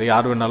அப்படின்னு கிடையாது,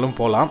 யார் வேணாலும்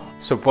போகலாம்.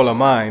 ஸோ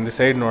போகலாமா? இந்த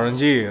சைடு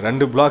நுழைஞ்சி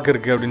 2 பிளாக்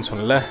இருக்குது அப்படின்னு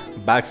சொல்லல,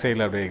 பேக்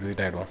சைடில் அப்படியே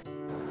எக்ஸிட் ஆகிடுவோம்.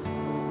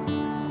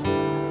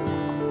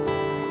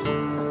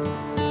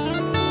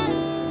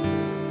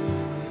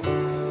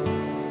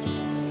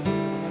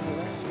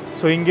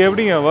 ஸோ இங்கே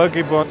எப்படிங்க ஒர்க்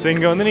இப்போ? ஸோ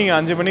இங்கே வந்து நீங்கள்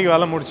 5 மணிக்கு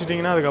வேலை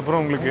முடிச்சிட்டிங்கன்னா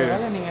அதுக்கப்புறம் உங்களுக்கு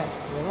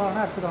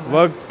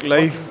ஒர்க்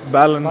லைஃப்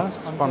பேலன்ஸ்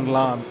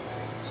பண்ணலாம்.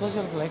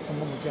 சோஷியல் லைஃப்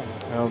ரொம்ப முக்கியம்.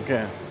 ஓகே.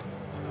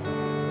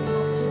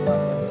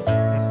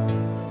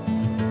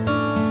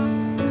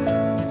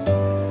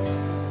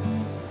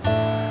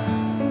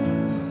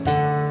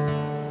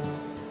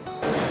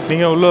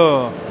 நீங்கள் உள்ள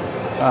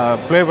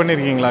ப்ளே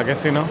பண்ணியிருக்கீங்களா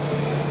கெசினோ?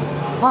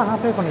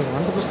 நான் ப்ளே பண்ணியிருக்கேன்.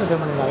 அந்த புதுசில்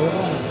ப்ளே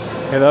பண்ணியிருக்கேன்.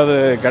 ஏதாவது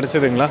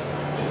கிடச்சிதுங்களா?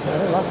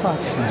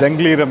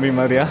 ஜங்லி ரம்மி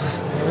மாதிரியா?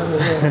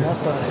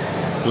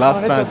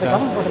 லாஸ்ட் ஆச்சா?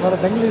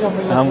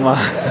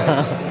 ஆமாம்,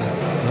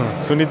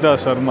 சுனிதா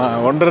சர்மா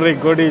 1.5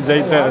 கோடி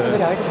ஜெயித்த.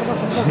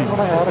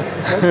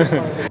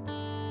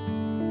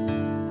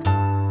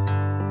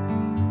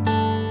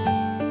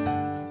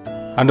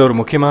 அண்ட் ஒரு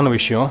முக்கியமான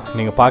விஷயம்,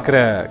 நீங்கள் பார்க்குற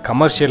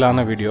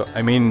கமர்ஷியலான வீடியோ,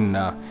 ஐ மீன்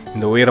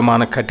இந்த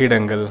உயரமான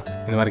கட்டிடங்கள்,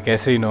 இந்த மாதிரி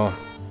கெசினோ,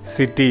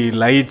 சிட்டி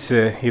லைட்ஸு,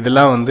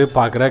 இதெல்லாம் வந்து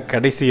பார்க்குற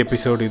கடைசி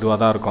எபிசோடு இதுவாக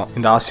தான் இருக்கும்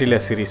இந்த ஆஸ்திரேலியா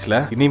சீரீஸில்.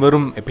 இனி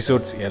வரும்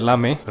எபிசோட்ஸ்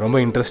எல்லாமே ரொம்ப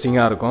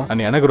இன்ட்ரெஸ்டிங்காக இருக்கும்.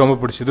 அண்ட் எனக்கு ரொம்ப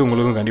பிடிச்சது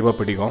உங்களுக்கும் கண்டிப்பாக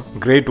பிடிக்கும்.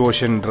 Great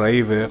ocean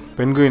drive,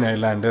 penguin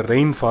island,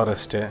 rain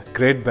forest,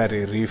 great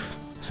barrier reef.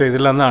 So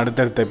இதெல்லாம் தான்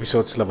அடுத்தடுத்த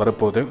எபிசோட்ஸில்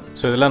வரப்போகுது.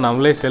 ஸோ இதெல்லாம்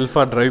நம்மளே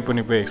செல்ஃபாக ட்ரைவ்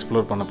பண்ணி போய்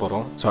எக்ஸ்ப்ளோர் பண்ண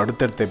போகிறோம். ஸோ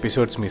அடுத்தடுத்த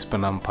எபிசோட்ஸ் மிஸ்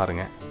பண்ணாமல்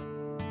பாருங்கள்.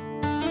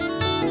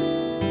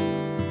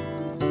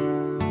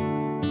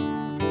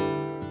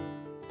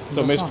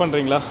 ஸோ மிஸ்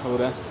பண்ணுறீங்களா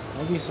ஊரை?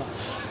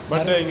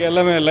 பட் இங்கே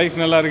எல்லாமே லைஃப்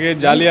நல்லா இருக்கு,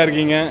 ஜாலியாக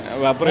இருக்கீங்க.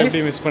 அப்புறம் எப்படி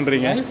மிஸ்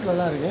பண்ணுறீங்க?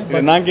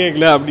 இது நான்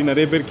கேட்கல, அப்படி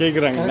நிறைய பேர்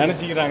கேட்குறாங்க,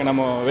 நினச்சிக்கிறாங்க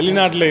நம்ம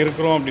வெளிநாட்டில்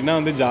இருக்கிறோம் அப்படின்னா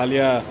வந்து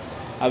ஜாலியாக,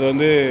 அது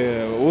வந்து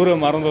ஊரை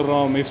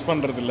மறந்துடுறோம், மிஸ்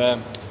பண்ணுறதில்ல.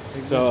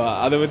 ஸோ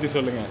அதை பற்றி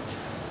சொல்லுங்கள்.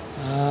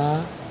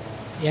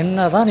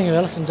 என்ன தான் நீங்கள்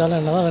வேலை செஞ்சாலும்,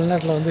 என்ன தான்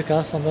வெளிநாட்டில் வந்து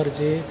காசு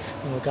சம்பாரிச்சு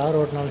நம்ம கார்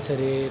ஓட்டினாலும்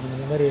சரி, நம்ம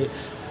இந்த மாதிரி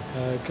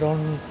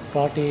க்ரௌன்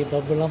பார்ட்டி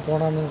பப்லாம்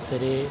போனாலும்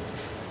சரி,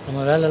 நம்ம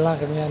வேலையெல்லாம்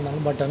கம்மியாக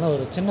இருந்தாலும் பட் ஆனால்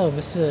ஒரு சின்ன ஒரு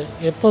மிஸ்ஸு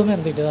எப்போதுமே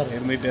இருந்துகிட்டே தான்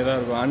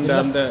இருக்கும்.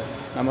 அந்த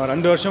நம்ம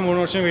 2 வருஷம்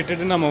 3 வருஷம்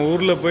விட்டுட்டு நம்ம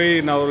ஊரில் போய்,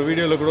 நான் ஒரு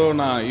வீடியோவில் கூட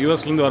நான்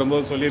யூஎஸ்லேருந்து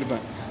வரும்போது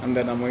சொல்லியிருப்பேன்,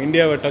 அந்த நம்ம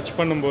இந்தியாவை டச்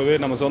பண்ணும்போது,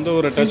 நம்ம சொந்த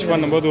ஊரை டச்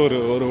பண்ணும்போது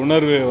ஒரு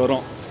உணர்வு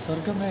வரும்.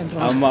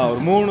 ஆமாம், ஒரு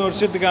 3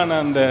 வருஷத்துக்கான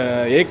அந்த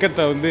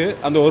ஏக்கத்தை வந்து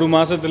அந்த 1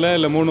 மாதத்தில்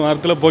இல்லை 3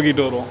 வாரத்தில்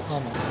போக்கிட்டு வருவோம்.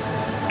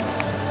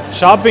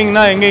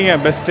 ஷாப்பிங்னா எங்கேங்க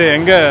பெஸ்ட்டு,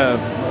 எங்கே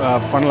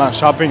பண்ணலாம்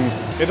ஷாப்பிங்?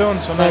 ஏதோ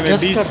ஒன்று சொன்னாங்க,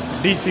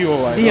 டிசிஓ,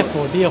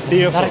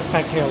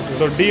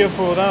 ஸோ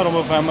டிஎஃப்ஓ தான் ரொம்ப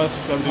ஃபேமஸ்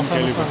அப்படின்னு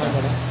கேள்விப்பட்டேன்.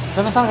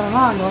 ஃபேமஸாக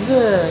இருக்கிறனா அங்கே வந்து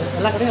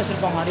எல்லா கடையும்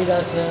வச்சுருப்பாங்க.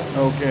 அடிடாஸ்,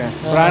 ஓகே,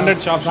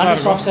 பிராண்டட்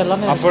ஷாப்ஸ்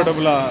எல்லாமே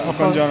அஃபோர்டபுளாக,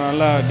 கொஞ்சம்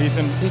நல்லா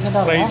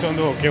டீசெண்டாக ப்ரைஸ்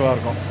வந்து ஓகேவாக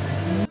இருக்கும்.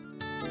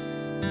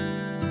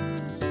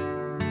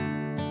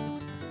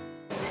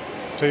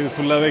 ஸோ இது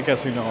ஃபுல்லாகவே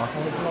கசினோவா?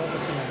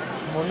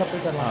 உள்ளே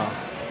போய்ட்டு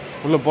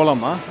உள்ளே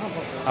போகலாமா?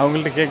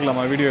 அவங்கள்ட்ட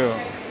கேட்கலாமா வீடியோ?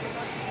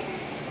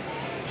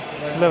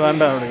 இல்லை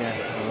வேண்டாம் விடுங்க,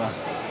 அவ்வளோதான்,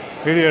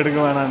 வீடியோ எடுக்க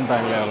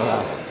வேணான்ட்டாங்களே,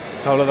 அவ்வளோதான்.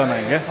 ஸோ அவ்வளோதானா?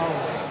 இங்கே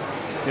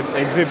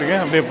எக்ஸிட்டுக்கு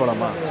அப்படியே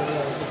போகலாமா?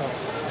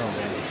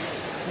 ஓகே,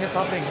 நீங்கள்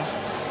சாப்பிட்றீங்களா?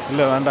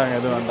 இல்லை வேண்டாங்க,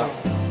 எதுவும் வேண்டாம்.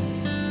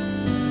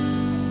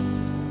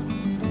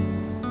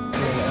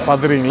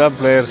 பார்த்துறீங்களா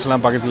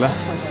பிளேயர்ஸ்லாம் பக்கத்தில்?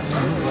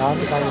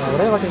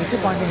 ஒரே வாட்டி விக்கி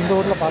பாயிண்ட் இந்த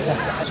ஊரில் பார்த்தேன்.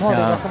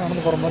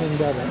 நடந்து போகிற மாதிரி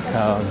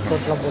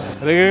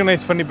இந்தியாவில்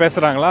ரெகக்னைஸ் பண்ணி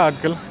பேசுகிறாங்களா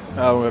ஆட்கள்?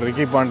 அவங்க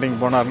ரிக்கி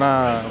பாண்டிங் போனார்னா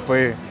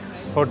போய்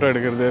ஃபோட்டோ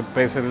எடுக்கிறது,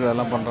 பேசுகிறது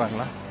அதெல்லாம்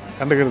பண்ணுறாங்களா?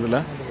 கண்டுக்கிறது இல்லை.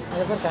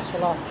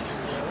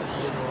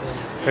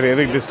 சரி,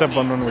 எதுக்கு டிஸ்டர்ப்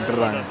பண்ணணுன்னு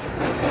விட்டுடுறாங்க.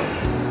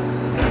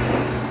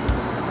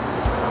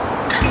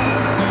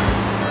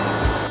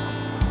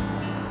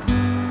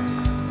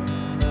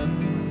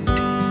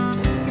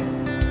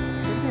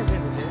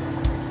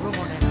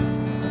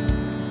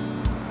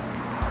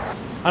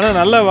 ஆனால்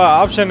நல்ல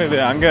ஆப்ஷன் இது.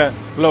 அங்கே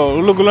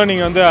உள்ளுக்குள்ளே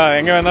நீங்கள் வந்து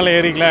எங்கே வேணாலும்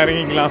ஏறிக்கலாம்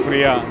இறங்கிக்கலாம்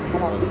ஃப்ரீயாக.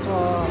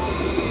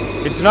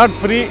 It's not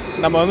free.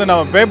 நம்ம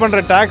பே பண்ணுற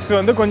டேக்ஸ்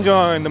வந்து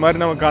கொஞ்சம் இந்த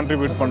மாதிரி நம்ம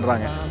கான்ட்ரிபியூட்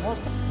பண்ணுறாங்க.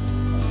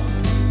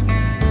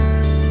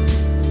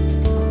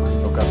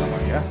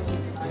 உட்காரலாமாங்க?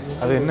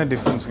 அது என்ன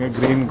டிஃப்ரென்ஸுங்க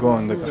க்ரீனுக்கும்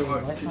வந்து?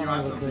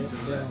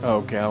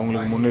 ஓகே,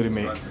 அவங்களுக்கு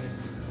முன்னுரிமை.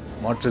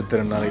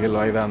 மாற்றுத்திறனாளிகள்,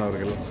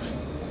 வயதானவர்கள்.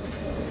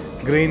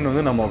 க்ரீன்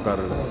வந்து நம்ம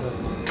உட்காருறது.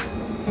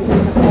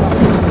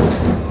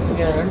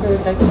 இங்கே 2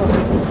 டைப்ஸ்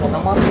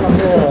நம்ம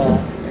வந்து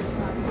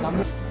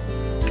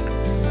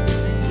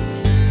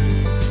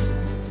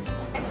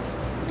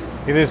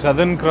இது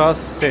சதர்ன்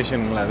கிராஸ்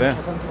ஸ்டேஷனுங்களா? அது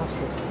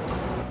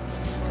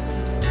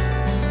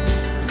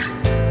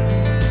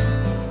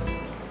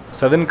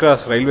சதர்ன்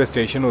கிராஸ் ரயில்வே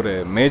ஸ்டேஷன் ஒரு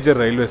மேஜர்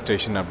ரயில்வே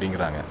ஸ்டேஷன்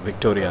அப்படிங்கிறாங்க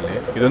விக்டோரியாலே.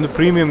 இது வந்து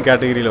ப்ரீமியம்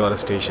கேட்டகரியில் வர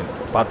ஸ்டேஷன்.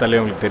 பார்த்தாலே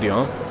உங்களுக்கு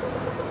தெரியும்.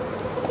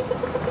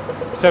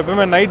 சார்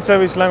எப்பவுமே நைட்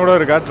சர்வீஸ்லாம் கூட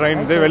இருக்கா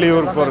ட்ரெயின்? இது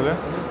வெளியூருக்கு போகிறது?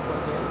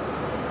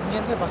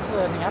 இங்கேருந்து பஸ்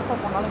நீங்கள்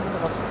ஏர்போர்ட் போனாலும்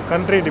இங்கேருந்து பஸ்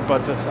கண்ட்ரி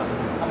டிபார்ச்சர்ஸா?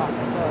 ஆமாம்.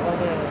 ஸோ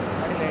அதாவது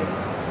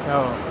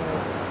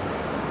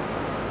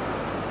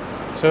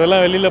ஸோ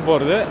இதெல்லாம் வெளியில்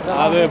போகிறது.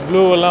 அது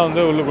ப்ளூவெல்லாம்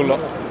வந்து உள்ளுக்குள்ளே.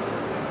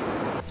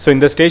 ஸோ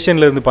இந்த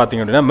ஸ்டேஷன்லேருந்து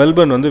பார்த்தீங்க அப்படின்னா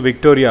மெல்பர்ன் வந்து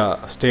விக்டோரியா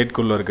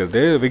ஸ்டேட்குள்ளே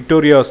இருக்கிறது.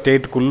 விக்டோரியா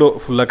ஸ்டேட்குள்ளே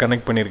ஃபுல்லாக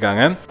கனெக்ட்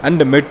பண்ணியிருக்காங்க.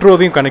 அண்ட்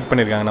மெட்ரோவையும் கனெக்ட்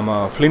பண்ணியிருக்காங்க. நம்ம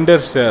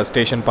ஃப்ளிண்டர்ஸ்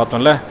ஸ்டேஷன்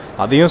பார்த்தோம்ல,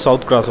 அதையும்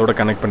சவுத் கிராஸோட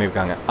கனெக்ட்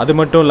பண்ணியிருக்காங்க. அது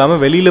மட்டும்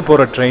இல்லாமல் வெளியில்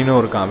போகிற ட்ரெயினும்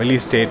இருக்கான். வெளி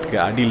ஸ்டேட்க்கு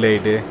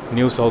அடிலைடு,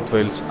 நியூ சவுத்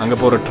வேல்ஸ் அங்கே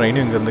போகிற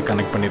ட்ரெயினும் இங்கேருந்து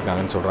கனெக்ட்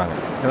பண்ணியிருக்காங்கன்னு சொல்கிறாங்க.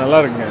 நல்லா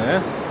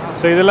இருக்குங்க.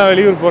 ஸோ இதெல்லாம்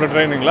வெளியூர் போகிற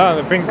ட்ரெயினுங்களா?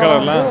 அந்த பிங்க்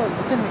கலர்லாம்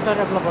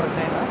விக்டோரியாக்குள்ளே போகிற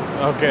ட்ரெயின்.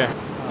 ஓகே.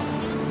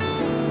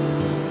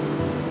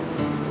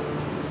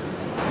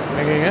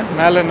 எங்கேங்க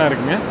மேலே என்ன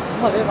இருக்குங்க?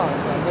 சும்மா அதே தான்.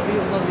 அந்த வியூ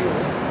இன்னொரு வியூ.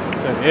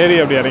 சரி, ஏறி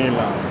அப்படி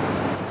இறங்கிடலாம்.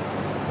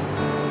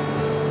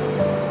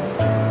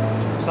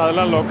 ஸோ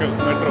அதெல்லாம் லோக்கல்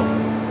மெட்ரோ.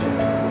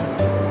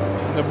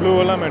 இந்த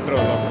ப்ளூவெல்லாம் மெட்ரோ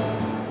லோக்கல்.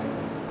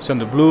 ஸோ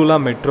இந்த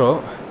ப்ளூலாம் மெட்ரோ.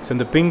 ஸோ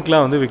இந்த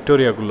பிங்க்லாம் வந்து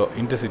விக்டோரியாக்குள்ளே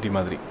இன்டர்சிட்டி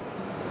மாதிரி.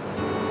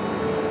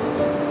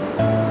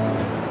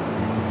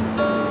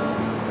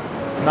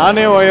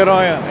 நானே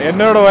உயரம்,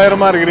 என்னோட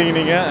உயரமாக இருக்கிறீங்க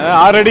நீங்கள்.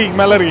 6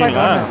 அடிக்கு மேலே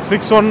இருக்கீங்களா?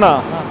 6'1"ஆ?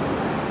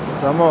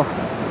 சமோ.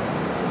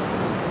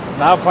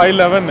 நான்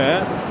 5'11".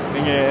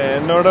 நீங்கள்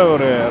என்னோட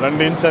ஒரு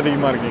 2 இன்ச்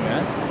அதிகமாக இருக்கீங்க.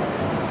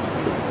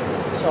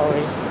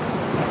 சாரி.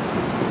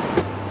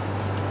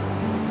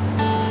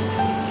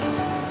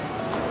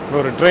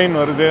 ஒரு ட்ரெயின்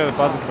வருது, அதை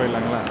பார்த்துட்டு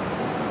போயிடலாங்களா?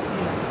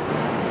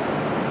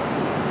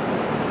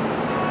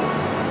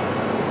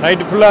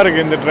 நைட்டு ஃபுல்லாக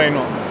இருக்குது இந்த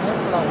ட்ரெயினும்.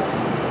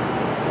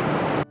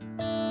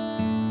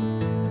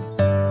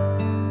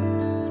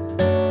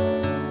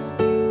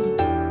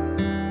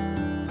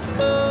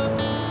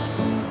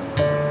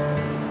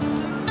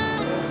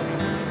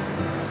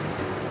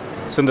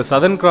 ஸோ இந்த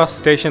சதர்ன் கிராஸ்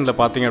ஸ்டேஷனில்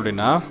பார்த்தீங்க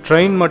அப்படின்னா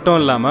ட்ரெயின் மட்டும்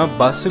இல்லாமல்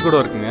பஸ்ஸு கூட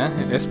இருக்குங்க.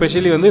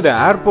 எஸ்பெஷலி வந்து இது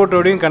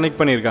ஏர்போர்ட்டோடையும் கனெக்ட்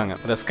பண்ணியிருக்காங்க.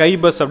 இந்த ஸ்கை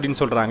பஸ் அப்படின்னு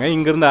சொல்கிறாங்க.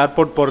 இங்கேருந்து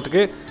ஏர்போர்ட்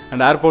போகிறதுக்கு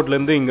அண்ட்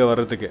ஏர்போர்ட்லேருந்து இங்கே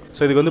வர்றதுக்கு.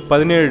 ஸோ இதுக்கு வந்து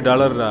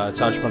 $17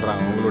 சார்ஜ்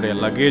பண்ணுறாங்க. உங்களுடைய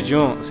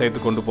லக்கேஜும்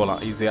சேர்த்து கொண்டு போகலாம்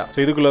ஈஸியாக. ஸோ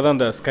இதுக்குள்ளே தான்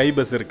இந்த ஸ்கை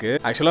பஸ் இருக்குது.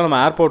 ஆக்சுவலாக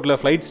நம்ம ஏர்போர்ட்டில்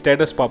ஃப்ளைட்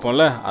ஸ்டேட்டஸ்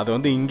பார்ப்போம்ல, அதை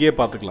வந்து இங்கேயே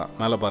பார்த்துக்கலாம்.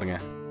 மேலே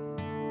பாருங்கள்.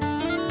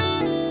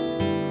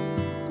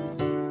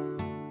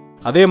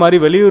 அதே மாதிரி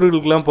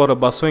வெளியூர்களுக்கெலாம்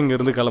போகிற பஸ்ஸும்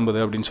இங்கேருந்து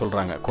கிளம்புது அப்படின்னு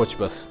சொல்கிறாங்க,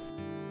 கோச் பஸ்.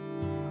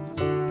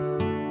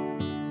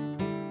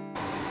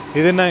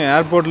 இது என்ன,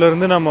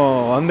 ஏர்போர்ட்லேருந்து நம்ம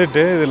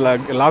வந்துட்டு இது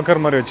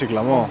லாக்கர் மாதிரி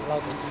வச்சுக்கலாமோ?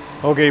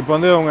 ஓகே. இப்போ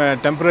வந்து அவங்க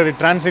டெம்பரரி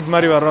டிரான்சிட்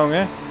மாதிரி வர்றவங்க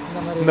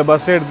இந்த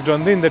பஸ்ஸை எடுத்துகிட்டு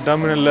வந்து இந்த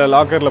டெர்மினலில்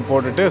லாக்கரில்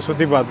போட்டுட்டு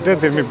சுற்றி பார்த்துட்டு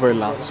திரும்பி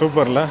போயிடலாம்.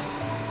 சூப்பரில்.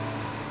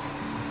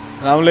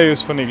 நாமளே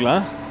யூஸ்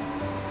பண்ணிக்கலாம்.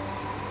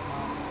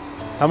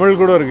 தமிழ்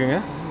கூட இருக்குங்க.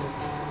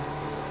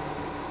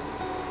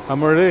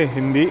 தமிழ்,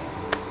 ஹிந்தி.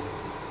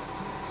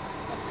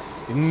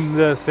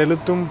 இந்த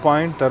செலுத்தும்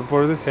பாயிண்ட்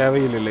தற்பொழுது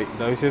சேவையில் இல்லை.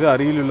 தயவுசெய்து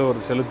அருகில் உள்ள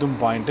ஒரு செலுத்தும்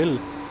பாயிண்டில்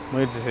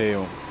முயற்சி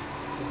செய்யவும்.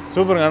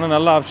 சூப்பருங்க. ஆனால்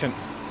நல்ல ஆப்ஷன்.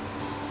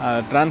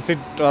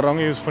 டிரான்சிட்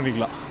வர்றவங்க யூஸ்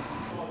பண்ணிக்கலாம்.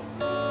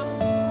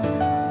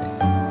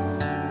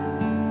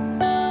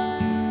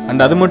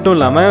 அண்ட் அது மட்டும்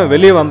இல்லாமல்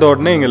வெளியே வந்த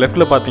உடனே இங்கே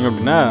லெஃப்ட்டில் பார்த்தீங்க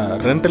அப்படின்னா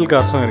ரெண்டல்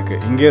கார்ஸும்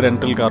இருக்குது. இங்கேயே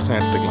ரெண்டல் கார்ஸும்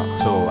எடுத்துக்கலாம்.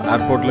 ஸோ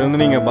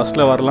ஏர்போர்ட்லேருந்து நீங்கள்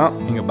பஸ்ஸில் வரலாம்,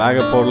 நீங்கள்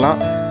பேக்கை போடலாம்,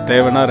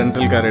 தேவைன்னா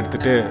ரெண்டல் கார்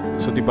எடுத்துகிட்டு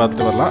சுற்றி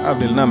பார்த்துட்டு வரலாம்.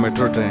 அப்படி இல்லைனா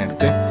மெட்ரோ ட்ரெயின்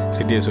எடுத்து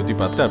சிட்டியை சுற்றி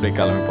பார்த்துட்டு அப்படியே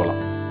கிளம்பி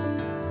போகலாம்.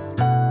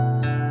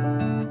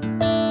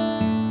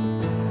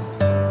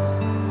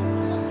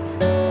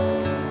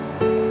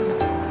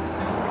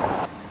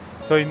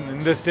 ஸோ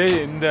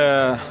இந்த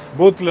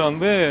பூத்தில்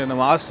வந்து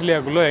நம்ம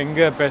ஆஸ்திரேலியாவுக்குள்ளே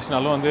எங்கே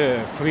பேசினாலும் வந்து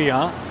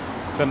ஃப்ரீயாக.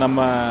 ஸோ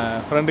நம்ம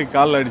ஃப்ரெண்டுக்கு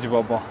கால் அடித்து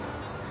பார்ப்போம்.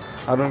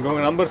 அவனுக்கு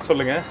உங்கள் நம்பர்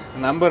சொல்லுங்கள்.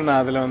 நம்பர்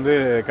நான் அதில் வந்து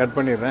கட்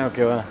பண்ணிடுறேன்.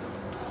 ஓகேவா?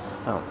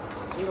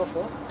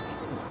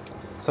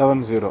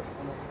 70.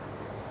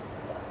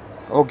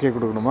 ஓகே,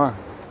 கொடுக்கணுமா?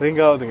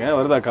 ரிங் ஆகுதுங்க.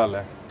 வருதா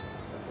கால்?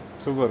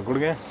 சூப்பர்,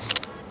 கொடுங்க.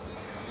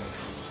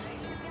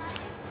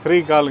 ஃப்ரீ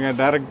காலுங்க.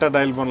 டைரெக்டாக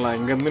டயல் பண்ணலாம்.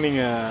 இங்கேருந்து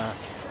நீங்கள்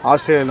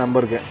ஆஸ்திரேலியா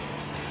நம்பருக்கு.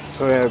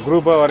 ஸோ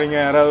குரூப்பாக வரீங்க,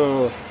 யாராவது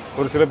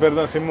ஒரு சில பேர்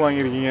தான் சிம்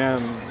வாங்கியிருக்கீங்க,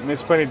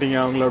 மிஸ் பண்ணிட்டீங்க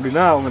அவங்கள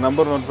அப்படின்னா அவங்க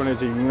நம்பர் நோட் பண்ணி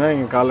வச்சுக்கிங்கன்னா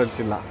இங்கே கால்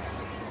அடிச்சிடலாம்.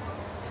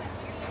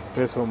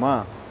 பேசுவோமா?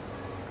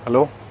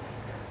 ஹலோ,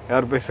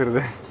 யார்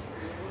பேசுகிறது?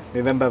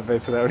 நீதான்டா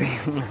பேசுகிற அப்படி.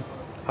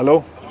 ஹலோ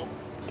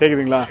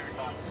கேட்குதுங்களா?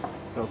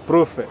 So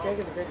proof.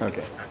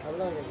 ஓகே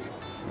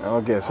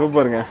ஓகே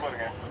சூப்பருங்க.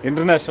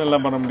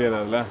 இன்டர்நேஷ்னல்லாம் பண்ண முடியாது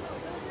அதில்?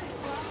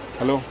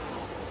 ஹலோ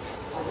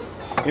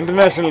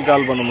இன்டர்நேஷ்னல்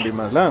கால் பண்ண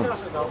முடியுமா அதில்?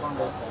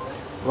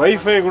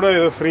 வைஃபை கூட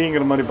ஏதோ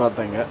ஃப்ரீங்கிற மாதிரி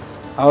பார்த்தாங்க.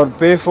 அவர்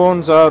பே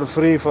phones R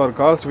free for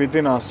calls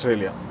within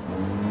Australia.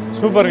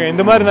 சூப்பருங்க.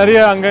 இந்த மாதிரி நிறைய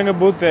அங்கங்கே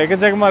பூத்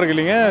எக்கச்சக்கமாக இருக்கு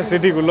இல்லைங்க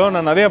சிட்டிக்குள்ளே.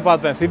 நான் நிறையா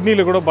பார்த்தேன்,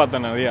 சிட்னியில் கூட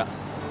பார்த்தேன் நிறையா.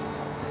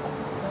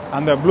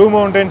 அந்த ப்ளூ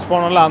மவுண்டன்ஸ்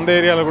போனோம்ல அந்த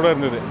ஏரியாவில் கூட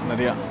இருந்தது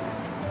நிறையா.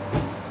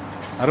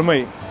 அருமை.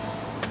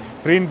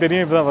 ஃப்ரீன்னு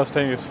தெரியும், இப்போ தான் ஃபஸ்ட்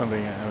டைம் யூஸ்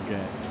பண்ணுறீங்க. ஓகே.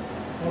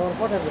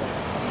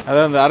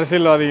 அதான் அந்த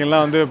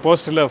அரசியல்வாதிகள்லாம் வந்து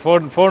போஸ்ட்டில்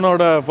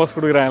ஃபோனோட போஸ்ட்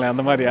கொடுக்குறாங்களே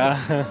அந்த மாதிரியா?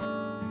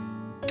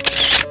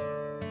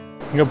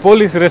 இங்கே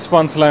போலீஸ்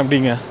ரெஸ்பான்ஸ்லாம்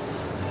எப்படிங்க?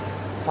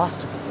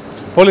 ஃபாஸ்ட்.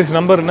 போலீஸ்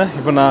நம்பர் என்ன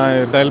இப்போ நான்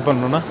டயல்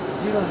பண்ணணுன்னா?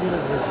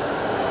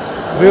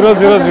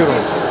 000.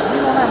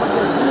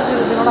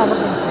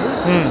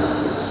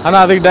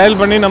 ஆனால் அதுக்கு டயல்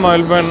பண்ணி நம்ம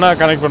ஹெல்ப் பண்ணால்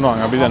கனெக்ட்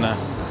பண்ணுவாங்க அப்படி தானே?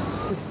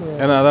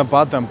 ஏன்னா அதான்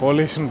பார்த்தேன்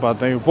போலீஸ்ன்னு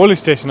பார்த்தேன்.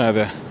 போலீஸ் ஸ்டேஷனா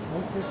அது?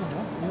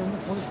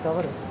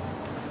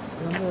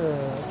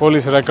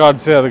 Police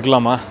records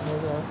அதுக்கலாமா?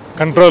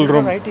 கண்ட்ரோல்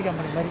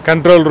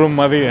ரூம்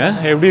மாதிரி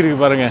எப்படி இருக்கு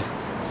பாருங்க.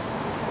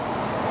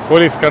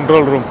 Police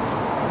control room.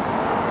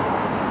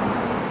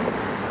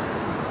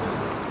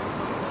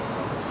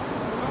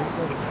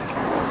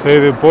 ஸோ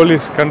இது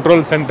போலீஸ்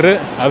கண்ட்ரோல் சென்டரு,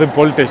 அது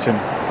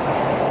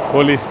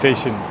போலீஸ்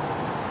ஸ்டேஷன்.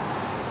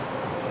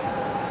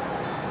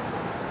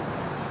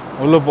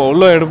 உள்ள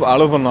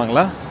அலோவ்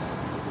பண்ணுவாங்களா?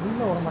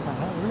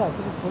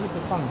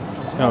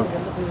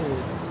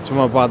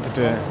 சும்மா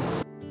பார்த்துட்டு.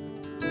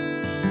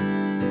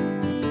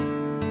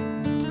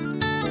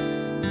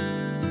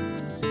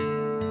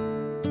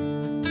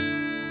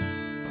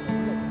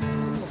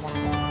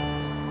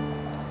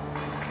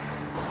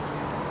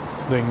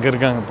 இங்கே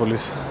இருக்காங்க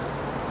போலீஸ்.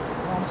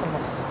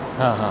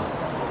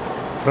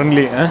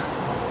 ஃப்ரெண்ட்லி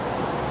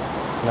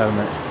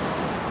எல்லாருமே.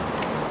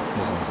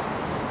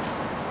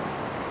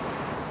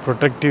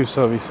 Protective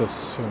services.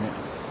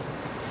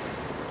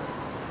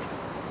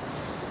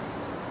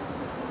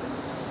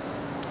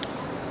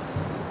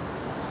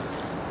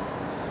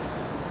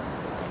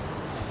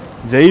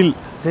 ஜெயில்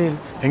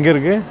எங்கே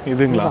இருக்கு?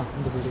 இதுங்களா?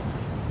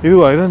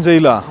 இதுவா? இதுதான்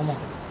ஜெயிலா?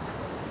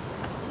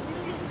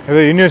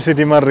 ஏதோ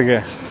யூனிவர்சிட்டி மாதிரி இருக்கு.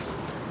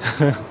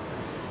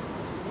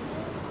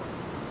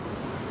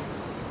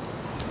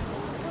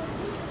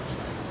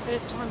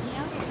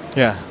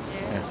 Yeah.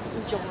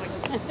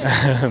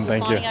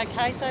 Thank you.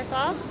 Okay so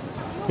far?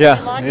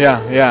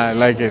 Yeah, I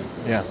like it.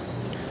 Yeah.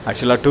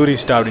 ஆக்சுவலாக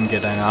டூரிஸ்ட் அப்படின்னு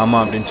கேட்டாங்க.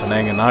 ஆமாம் அப்படின்னு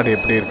சொன்னேன். எங்கள் நாடு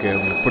எப்படி இருக்குது,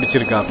 உங்களுக்கு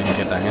பிடிச்சிருக்கா அப்படின்னு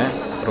கேட்டாங்க.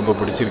 ரொம்ப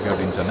பிடிச்சிருக்கு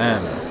அப்படின்னு சொன்னேன்.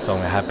 ஸோ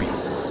அவங்க ஹாப்பி.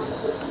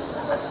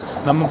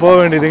 நம்ம போக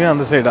வேண்டியதுங்க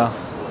அந்த சைடா?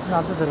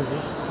 அது தெரிஞ்சு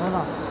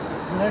அதான்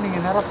இல்லை,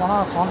 நீங்கள் நேராக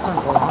போனால் ஸ்வான்சன்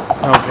போகலாம்.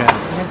 ஓகே.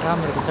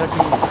 ட்ராம் இருக்குது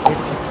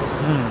 3086.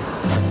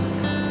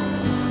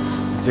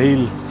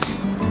 ஜெயில்.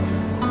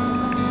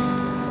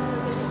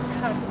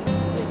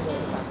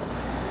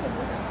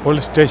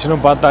 போலீஸ்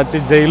ஸ்டேஷனும் பார்த்தாச்சு,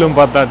 ஜெயிலும்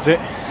பார்த்தாச்சு.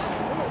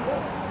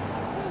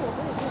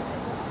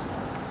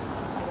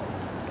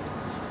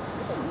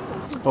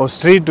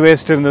 ஸ்ட்ரீட்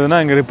வேஸ்ட் இருந்ததுன்னா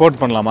இங்கே ரிப்போர்ட்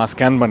பண்ணலாமா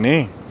ஸ்கேன் பண்ணி?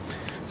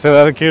 ஸோ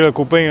ஏதாவது கீழே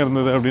குப்பைங்க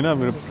இருந்தது அப்படின்னா,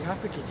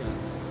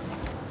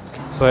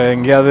 ஸோ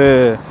எங்கேயாவது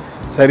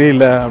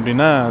சரியில்லை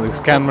அப்படின்னா அதுக்கு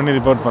ஸ்கேன் பண்ணி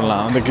ரிப்போர்ட்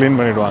பண்ணலாம், வந்து க்ளீன்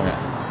பண்ணிவிடுவாங்க.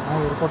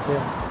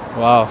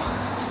 வா,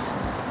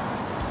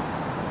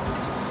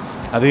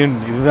 அதையும்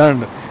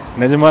இதுதான்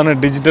நிஜமான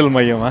டிஜிட்டல்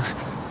மையமா?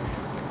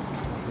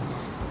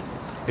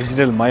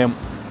 டிஜிட்டல்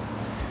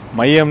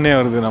மையம்னே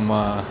வருது நம்ம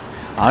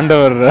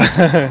ஆண்டவர்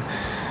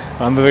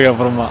வந்ததுக்கு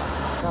அப்புறமா.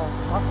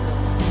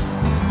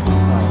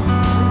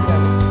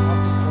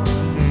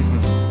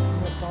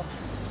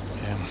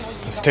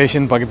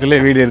 ஸ்டேஷன்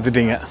பக்கத்துலேயே வீடு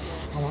எடுத்துட்டீங்க.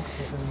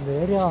 இந்த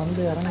ஏரியா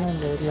வந்து இறங்கின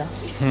இந்த ஏரியா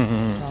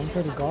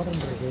சரி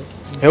கார்டன் இருக்குது.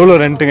 எவ்வளோ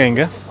ரெண்ட்டுங்க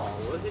இங்கே?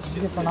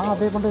 இப்போ நான்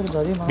பே பண்ணுறது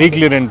அதிகமாக.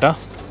 வீக்லி ரெண்ட்டா?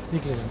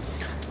 Weekly rent.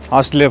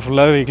 ஆஸ்திரேலியா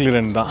ஃபுல்லாக வீக்லி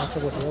ரெண்ட் தான்.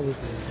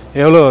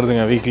 எவ்வளோ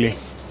வருதுங்க weekly?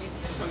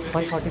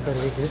 540 per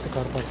week with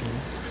car parking.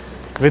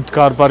 With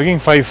car parking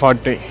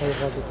 540.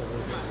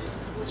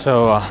 So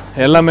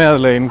எல்லாமே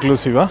அதில்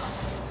இன்க்ளூசிவா?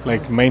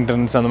 லைக்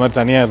மெயின்டெனன்ஸ் அந்த மாதிரி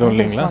தனியாக எதுவும்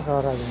இல்லைங்களா?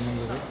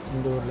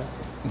 இந்த ஊரில்.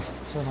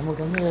 ஸோ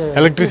நமக்கு வந்து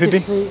எலக்ட்ரிசிட்டி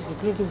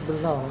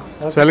பில் தான்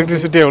ஆகும். ஸோ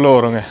எலக்ட்ரிசிட்டி எவ்வளோ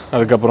வருங்க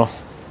அதுக்கப்புறம்?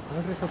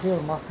 எலக்ட்ரிசிட்டி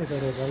ஒரு மாதத்துக்கு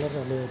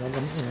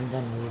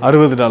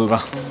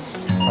 $60.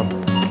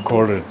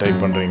 கோடு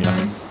டைப் பண்ணுறீங்களா?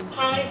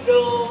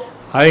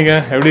 ஹாய்ங்க,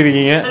 எப்படி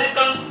இருக்கீங்க?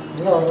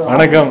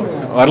 வணக்கம்,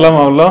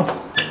 வரலாமா அவ்வளோ?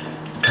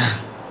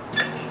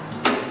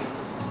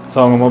 ஸோ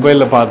அவங்க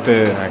மொபைலில் பார்த்து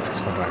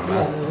ஆக்சஸ்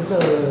பண்ணுறாங்களா?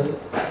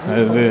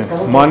 இது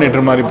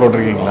மானிட்டர் மாதிரி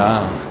போட்டிருக்கீங்களா?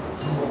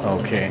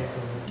 ஓகே,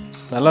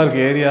 நல்லாயிருக்கு,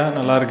 ஏரியா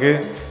நல்லாயிருக்கு.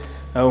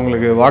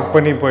 உங்களுக்கு வாக்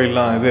பண்ணி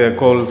போயிடலாம். இது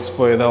கோல்ஸ்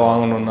போய் எதாவது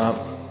வாங்கணுன்னா.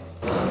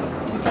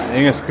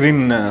 எங்கள்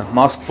ஸ்க்ரீன்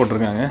மாஸ்க்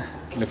போட்டிருக்காங்க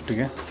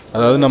லிஃப்ட்டுக்கு.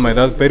 அதாவது நம்ம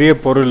ஏதாவது பெரிய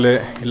பொருள்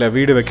இல்லை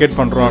வீடு வெக்கேட்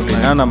பண்ணுறோம்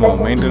அப்படின்னா நம்ம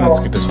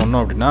மெயின்டெனன்ஸ் கிட்ட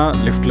சொன்னோம் அப்படின்னா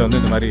லிஃப்ட்டில்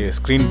வந்து இந்த மாதிரி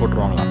ஸ்க்ரீன்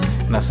போட்டுருவாங்களாம்.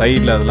 ஏன்னா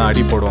சைடில் அதெல்லாம்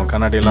அடி போடுவோம்,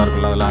 கண்ணாடியெல்லாம்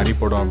இருக்குல்ல, அதெல்லாம் அடி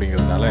போடும்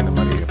அப்படிங்கிறதுனால இந்த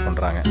மாதிரி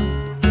பண்ணுறாங்க.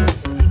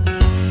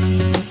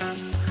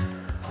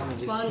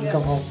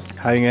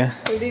 ஹாய்ங்க.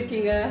 எப்படி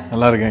இருக்கீங்க?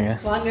 நல்லா இருக்கேங்க.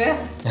 வாங்க.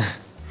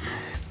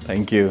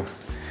 தேங்க்யூ.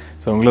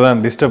 ஸோ உங்களை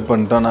தான் டிஸ்டர்ப்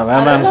பண்ணிட்டோம். நான்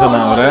வேணான்னு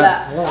சொன்னேன் அவரை.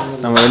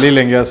 நம்ம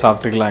வெளியில் எங்கேயாவது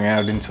சாப்பிட்டுக்கலாங்க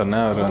அப்படின்னு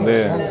சொன்னேன். அவர் வந்து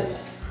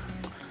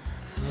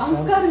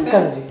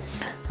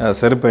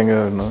செருப்பு எங்கே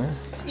வரணும்,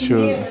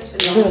 ஷூஸ்.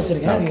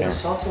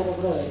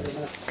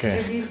 ஓகே.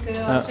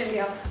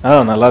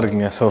 நல்லா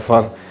இருக்குங்க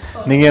சோஃபார்.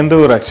 நீங்கள் எந்த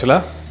ஊர்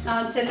ஆக்சுவலாக?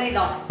 சென்னை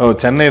தான். ஓ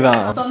சென்னை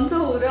தான். சொந்த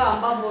ஊர்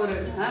அம்பாபூர்.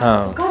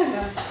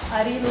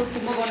 அரியலூர்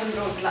கும்பகோணம்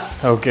ரோட்ல.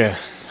 ஓகே.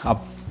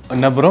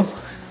 என்ன ப்ரோ?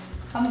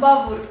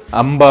 அம்பாபூர்.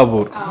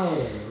 அம்பாபூர்.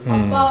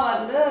 அப்பா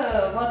வந்து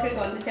வர்க்குக்கு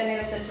வந்து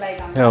சென்னையில செட்டில்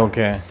ஆயிட்டாங்க.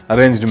 ஓகே.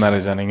 அரேஞ்ச்டு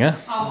மேரேஜா நீங்கள்?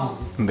 ஆமாம்.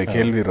 இந்த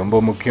கேள்வி ரொம்ப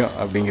முக்கியம்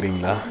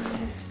அப்படிங்கிறீங்களா?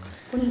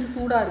 கொஞ்சம்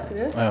சூடா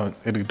இருக்கு.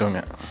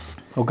 இருக்கட்டும்ங்க,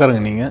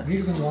 உட்காருங்க. நீங்கள்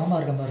வீடு கொஞ்சம் வாமா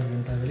இருக்க மாதிரி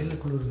இருக்கு,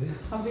 வெளியில் குளிருது.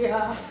 அப்படியா?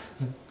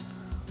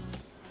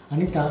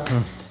 அனிதா.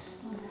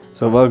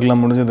 ஸோ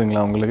ஒர்க்லாம்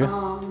முடிஞ்சதுங்களா உங்களுக்கு?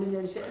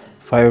 முடிஞ்சிருச்சு.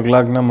 5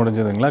 o'clockனா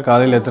முடிஞ்சதுங்களா?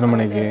 காலையில் எத்தனை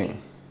மணிக்கு?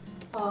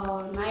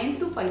 9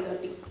 to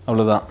 5:30.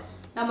 அவ்வளோதான்.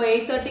 நம்ம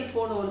 8:30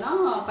 போனோம்னா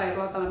 5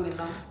 o'clock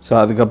கிளம்பிடலாம். ஸோ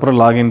அதுக்கப்புறம்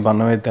லாகின்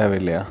பண்ணவே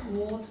தேவையில்லையா?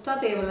 மோஸ்ட்டாக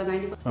தேவையில்லை.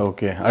 90%.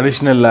 ஓகே.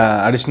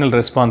 அடிஷ்னல்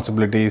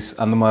ரெஸ்பான்சிபிலிட்டிஸ்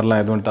அந்த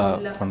மாதிரிலாம் எதுவும்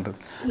பண்ணுறது?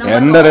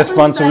 எந்த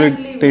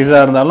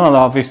ரெஸ்பான்சிபிலிட்டிஸாக இருந்தாலும் அது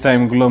ஆஃபீஸ்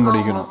டைமுக்குள்ளே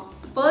முடிக்கணும்.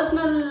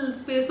 பர்சனல்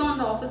ஸ்பேஸும்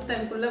அந்த ஆஃபீஸ்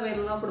டைமுக்குள்ளே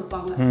வேணும்னா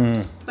கொடுப்பாங்க.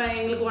 இப்போ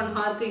எங்களுக்கு 1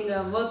 hour இங்கே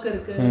ஒர்க்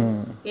இருக்கு,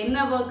 என்ன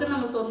ஒர்க்குன்னு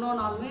நம்ம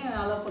சொன்னோம்னாலுமே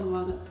அலோவ்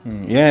பண்ணுவாங்க.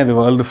 ஏன் இது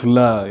வேர்ல்டு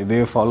ஃபுல்லாக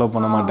இதே ஃபாலோ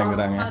பண்ண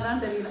மாட்டேங்கிறாங்க?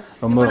 அதான் தெரியல.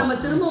 ரொம்ப நம்ம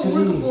திரும்ப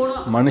ஊருக்கு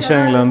போகணும்,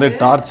 மனுஷங்களை வந்து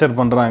டார்ச்சர்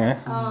பண்ணுறாங்க.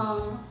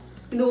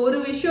 இந்த ஒரு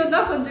விஷயம்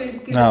தான் கொஞ்சம்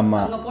இருக்குது.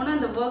 அங்கே போனால்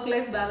அந்த ஒர்க்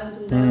லைஃப் பேலன்ஸ்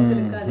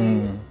இருக்காது.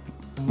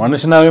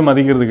 மனுஷனாவே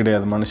மதிக்கிறது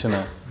கிடையாது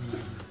மனுஷனை.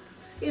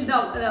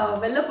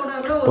 வெளில போனா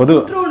கூட ஒரு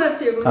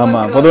உணர்ச்சி.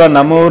 ஆமாம். பொதுவாக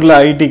நம்ம ஊரில்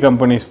ஐடி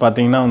கம்பெனிஸ்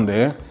பார்த்தீங்கன்னா வந்து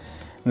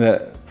இந்த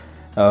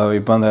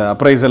இப்போ அந்த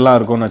அப்ரைசெல்லாம்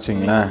இருக்கும்னு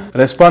வச்சிங்களேன்,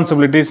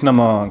 ரெஸ்பான்சிபிலிட்டிஸ்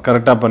நம்ம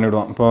கரெக்டாக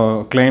பண்ணிவிடுவோம். இப்போது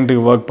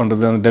கிளைண்ட்டுக்கு ஒர்க்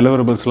பண்ணுறது அந்த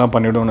டெலிவரபிள்ஸ்லாம்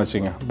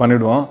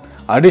பண்ணிவிடுவோம்.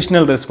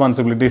 அடிஷ்னல்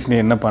ரெஸ்பான்சிபிலிட்டிஸ் நீ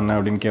என்ன பண்ண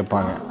அப்படின்னு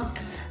கேட்பாங்க.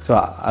 ஸோ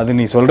அது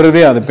நீ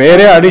சொல்கிறதே அது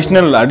பேரே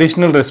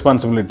அடிஷ்னல்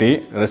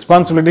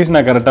ரெஸ்பான்சிபிலிட்டிஸ்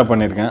நான் கரெக்டாக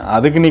பண்ணியிருக்கேன்,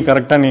 அதுக்கு நீ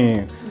கரெக்டாக நீ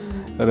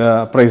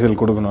அப்ரைசல்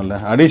கொடுக்கணும்ல.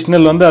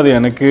 அடிஷ்னல் வந்து அது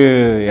எனக்கு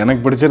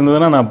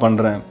பிடிச்சிருந்ததுன்னா நான்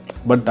பண்ணுறேன்.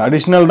 பட்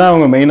அடிஷ்னல் தான்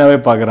அவங்க மெயினாகவே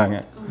பார்க்குறாங்க.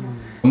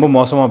 ரொம்ப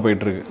மோசமாக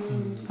போயிட்டுருக்கு.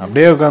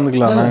 அப்படியே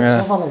உட்காந்துக்கலாம்.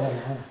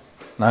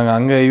 நாங்கள்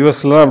அங்கே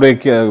யூஎஸ்லாம்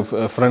அப்படியே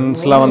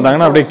ஃப்ரெண்ட்ஸ்லாம்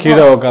வந்தாங்கன்னா அப்படியே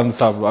கீழே உட்காந்து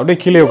சாப்பிடுவோம். அப்படியே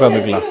கீழே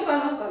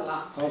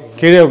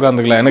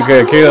உட்காந்துக்கலாம். எனக்கு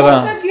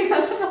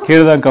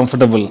கீழே தான்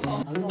கம்ஃபர்டபுள்.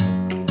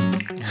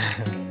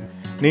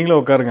 நீங்களும்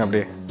உட்காருங்க.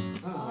 அப்படியே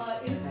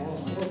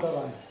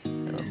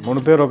 3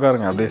 பேர்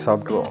உட்காருங்க. அப்படியே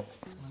சாப்பிட்ருவோம்.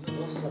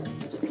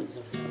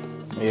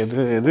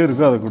 எது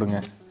இருக்கோ அதை கொடுங்க,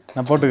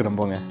 நான் போட்டுக்கிறேன்.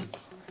 போங்க.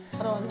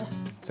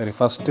 சரி,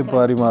 ஃபஸ்ட்டு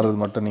பரிமாறுறது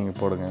மட்டும் நீங்கள்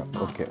போடுங்க.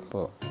 ஓகே,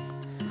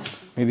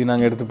 இது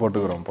நாங்கள் எடுத்து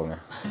போட்டுக்கிறோம். போங்க.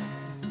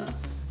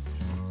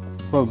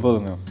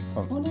 போதுங்க.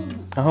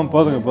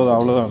 போதும்.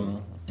 அவ்வளோதான்.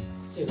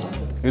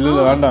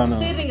 இல்லை வேண்டாம்,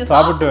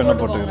 சாப்பிட்டு வேணா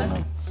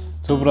போட்டுக்கிறேன்.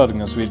 சூப்பராக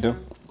இருக்குங்க ஸ்வீட்டு.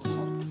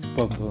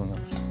 போதுங்க.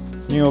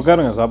 நீங்கள்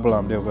உட்காருங்க,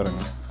 சாப்பிட்லாம். அப்படியே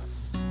உட்காருங்க.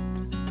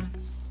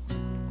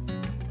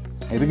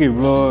 எதுக்கு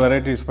இவ்வளோ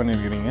வெரைட்டிஸ்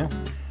பண்ணியிருக்கிறீங்க?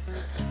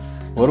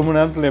 1 மணி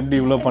நேரத்தில் எப்படி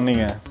இவ்வளோ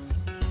பண்ணீங்க?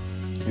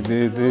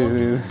 இது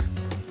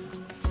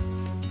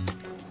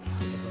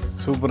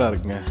சூப்பராக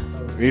இருக்குங்க.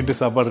 வீட்டு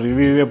சாப்பாடு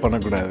ரிவ்யூவே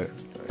பண்ணக்கூடாது,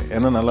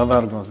 ஏன்னா நல்லா தான்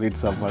இருக்கும் வீட்டு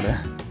சாப்பாடு.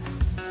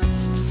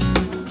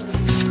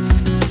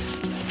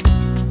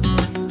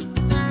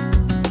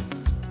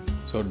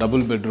 So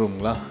double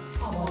பெட்ரூம்ங்களா?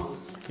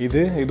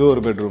 இது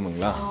ஒரு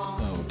பெட்ரூமுங்களா?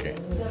 ஓகே.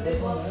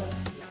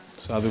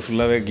 ஸோ அது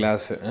ஃபுல்லாகவே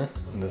கிளாஸு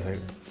இந்த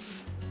சைடு.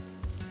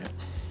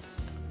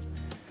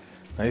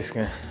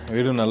 நைஸ்ங்க.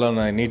 வீடும் நல்லா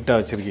நீட்டாக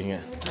வச்சுருக்கீங்க.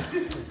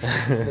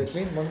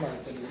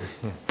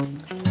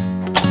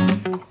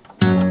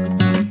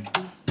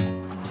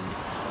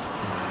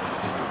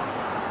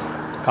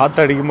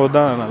 காற்று அடிக்கும்போது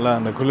தான் நல்லா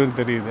அந்த குளிர்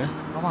தெரியுது.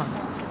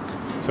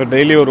 ஸோ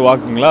டெய்லி ஒரு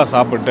வாக்குங்களா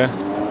சாப்பிட்டு?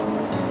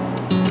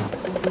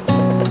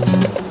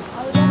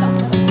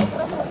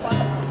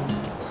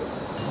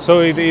 ஸோ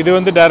இது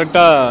வந்து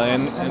டைரெக்டாக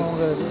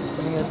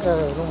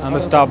அந்த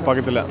ஸ்டாப்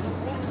பக்கத்தில்.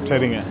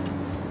 சரிங்க.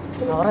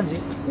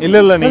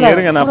 இல்லை நீங்கள்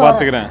இருங்க, நான்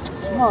பார்த்துக்கிறேன்.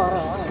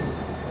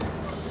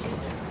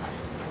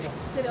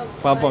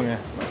 பார்ப்போங்க.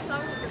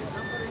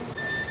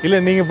 இல்லை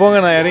நீங்கள் போங்க,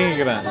 நான்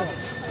இறங்கிக்கிறேன்.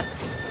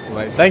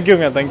 பாய்.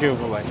 தேங்க்யூங்க.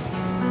 பாய்.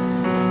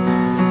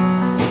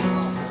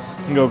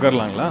 இங்கே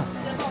உட்காரலாங்களா?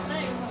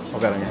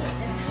 உட்காருங்க.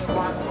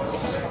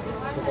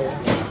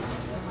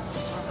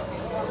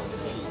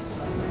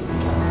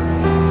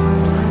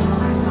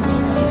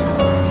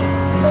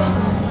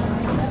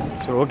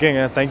 ஸோ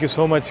ஓகேங்க. Thank you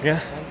so மச்ங்க.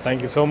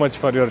 Thank you so much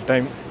for your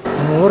time.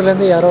 நம்ம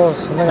ஊர்லேருந்து யாரோ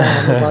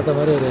சொந்தக்காரங்க பார்த்த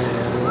மாதிரி ஒரு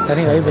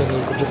தனி வைப்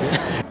எங்களுக்கு கொடுத்துருக்கு.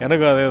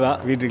 எனக்கும் அதே தான்.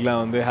 வீட்டுக்கெலாம்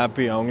வந்து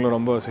ஹாப்பி.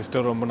 அவங்களும்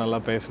சிஸ்டர் ரொம்ப நல்லா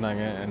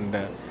பேசினாங்க. அண்ட்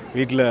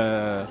வீட்டில்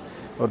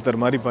ஒருத்தர்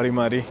மாதிரி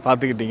பரிமாறி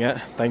பார்த்துக்கிட்டீங்க.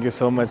 Thank you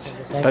so much.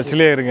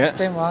 டச்லேயே இருங்க.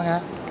 வாங்க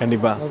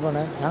கண்டிப்பாக.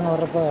 நாங்கள்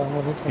வர்றப்போ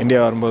இந்தியா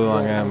வரும்போது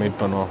வாங்க, மீட்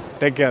பண்ணுவோம்.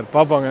 Take care.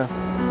 பார்ப்போங்க.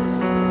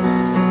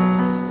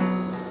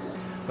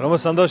 ரொம்ப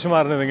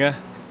சந்தோஷமாக இருந்ததுங்க.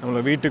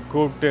 நம்மளை வீட்டுக்கு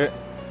கூப்பிட்டு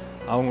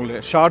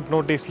அவங்களுக்கு ஷார்ட்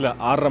நோட்டீஸில்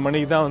 6:30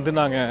 மணிக்கு தான் வந்து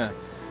நாங்கள்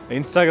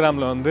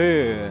இன்ஸ்டாகிராமில் வந்து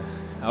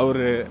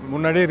அவர்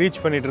முன்னாடியே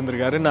ரீச் பண்ணிகிட்டு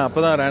இருந்திருக்காரு. நான்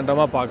அப்போ தான்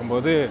ரேண்டமாக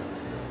பார்க்கும்போது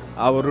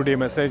அவருடைய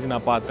மெசேஜ்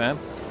நான் பார்த்தேன்.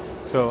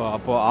 ஸோ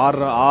அப்போது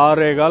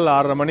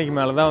 6:15 மணிக்கு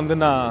மேலே தான் வந்து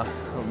நான்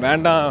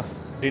வேண்டாம்,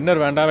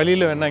 டின்னர் வேண்டாம்,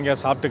 வெளியில் வேணால் எங்கேயா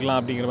சாப்பிட்டுக்கலாம்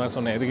அப்படிங்கிற மாதிரி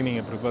சொன்னேன். எதுக்கு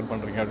நீங்கள் ப்ரிப்பேர்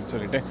பண்ணுறீங்க அப்படின்னு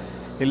சொல்லிட்டு,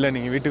 இல்லை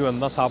நீங்கள் வீட்டுக்கு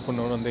வந்து தான்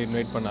சாப்பிட்ணுன்னு வந்து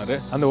இன்வைட் பண்ணார்.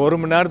 அந்த 1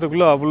 மணி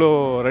நேரத்துக்குள்ளே அவ்வளோ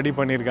ரெடி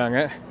பண்ணியிருக்காங்க.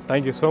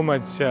 Thank you so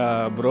much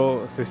bro,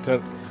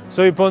 sister.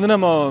 So இப்போ வந்து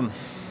நம்ம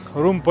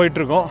ரூம்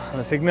போயிட்டுருக்கோம்.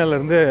 அந்த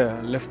சிக்னல்லேருந்து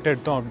லெஃப்ட்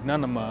எடுத்தோம் அப்படின்னா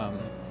நம்ம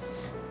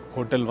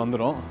ஹோட்டல்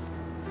வந்துடும்.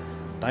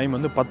 டைம்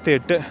வந்து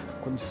 10:08.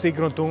 கொஞ்சம்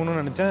சீக்கிரம்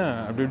தூங்கணும்னு நினச்சேன்.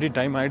 அப்படி இப்படி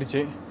டைம்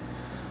ஆகிடுச்சு.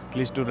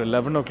 அட்லீஸ்ட் ஒரு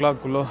 11 o'clock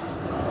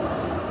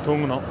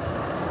தூங்கணும்.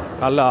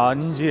 காலைல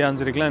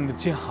 5-5:30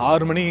 இருந்துச்சு.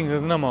 6 மணிக்கு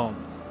இங்கேருந்து நம்ம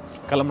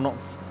கிளம்பணும்.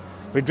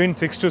 Between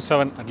 6 to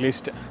 7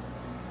 at least.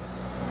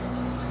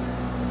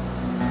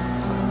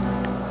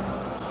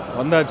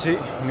 வந்தாச்சு.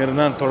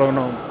 இங்கேருந்து தான்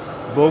தொடங்கணும்.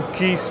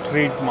 போக்கி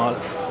ஸ்ட்ரீட் மால்.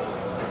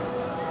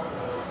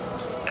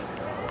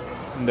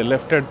 இந்த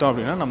லெஃப்ட் எடுத்தோம்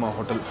அப்படின்னா நம்ம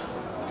ஹோட்டல்.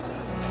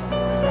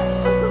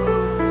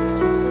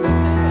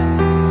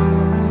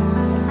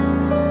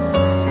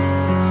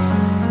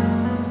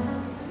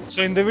 ஸோ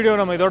இந்த வீடியோ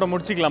நம்ம இதோட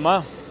முடிச்சிக்கலாமா?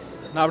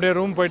 நான் அப்படியே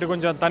ரூம் போயிட்டு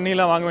கொஞ்சம்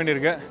தண்ணிலாம் வாங்க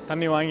வேண்டியிருக்கு.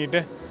 தண்ணி வாங்கிட்டு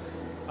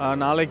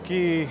நாளைக்கு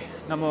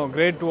நம்ம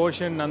கிரேட்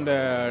ஓஷன் அந்த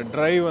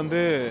ட்ரைவ்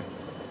வந்து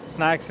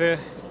ஸ்நாக்ஸு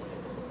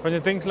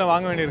கொஞ்சம் திங்ஸ்லாம்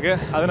வாங்க வேண்டியிருக்கு.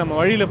 அது நம்ம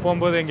வழியில்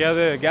போகும்போது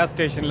எங்கேயாவது கேஸ்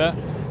ஸ்டேஷனில்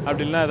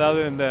அப்படி இல்லைனா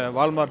ஏதாவது இந்த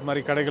வால்மார்ட்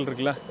மாதிரி கடைகள்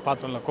இருக்குல்ல,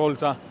 பார்த்தோம்ல,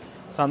 கோல்ஸா,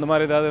 ஸோ அந்த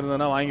மாதிரி ஏதாவது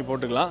இருந்ததுன்னா வாங்கி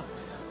போட்டுக்கலாம்.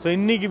 ஸோ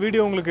இன்றைக்கி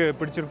வீடியோ உங்களுக்கு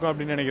பிடிச்சிருக்கும்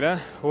அப்படின்னு நினைக்கிறேன்.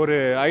 ஒரு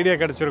ஐடியா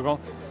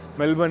கிடச்சிருக்கும்.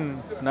 மெல்பர்ன்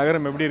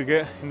நகரம் எப்படி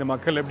இருக்குது, இந்த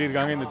மக்கள் எப்படி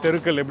இருக்காங்க, இந்த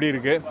தெருக்கள் எப்படி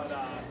இருக்குது,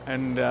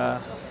 அண்ட்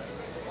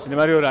இந்த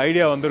மாதிரி ஒரு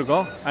ஐடியா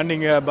வந்திருக்கும். அண்ட்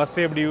நீங்கள்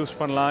பஸ்ஸை எப்படி யூஸ்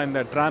பண்ணலாம், இந்த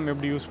ட்ராம்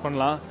எப்படி யூஸ்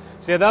பண்ணலாம்,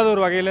 ஸோ ஏதாவது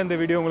ஒரு வகையில் இந்த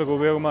வீடியோ உங்களுக்கு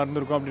உபயோகமாக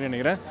இருந்திருக்கும் அப்படின்னு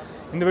நினைக்கிறேன்.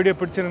 இந்த வீடியோ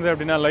பிடிச்சிருந்து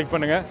அப்படின்னா லைக்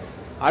பண்ணுங்கள்.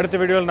 அடுத்த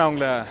வீடியோவில் நான்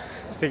உங்களை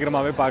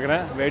சீக்கிரமாகவே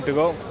பார்க்குறேன்.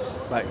 Way2go.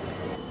 Bye.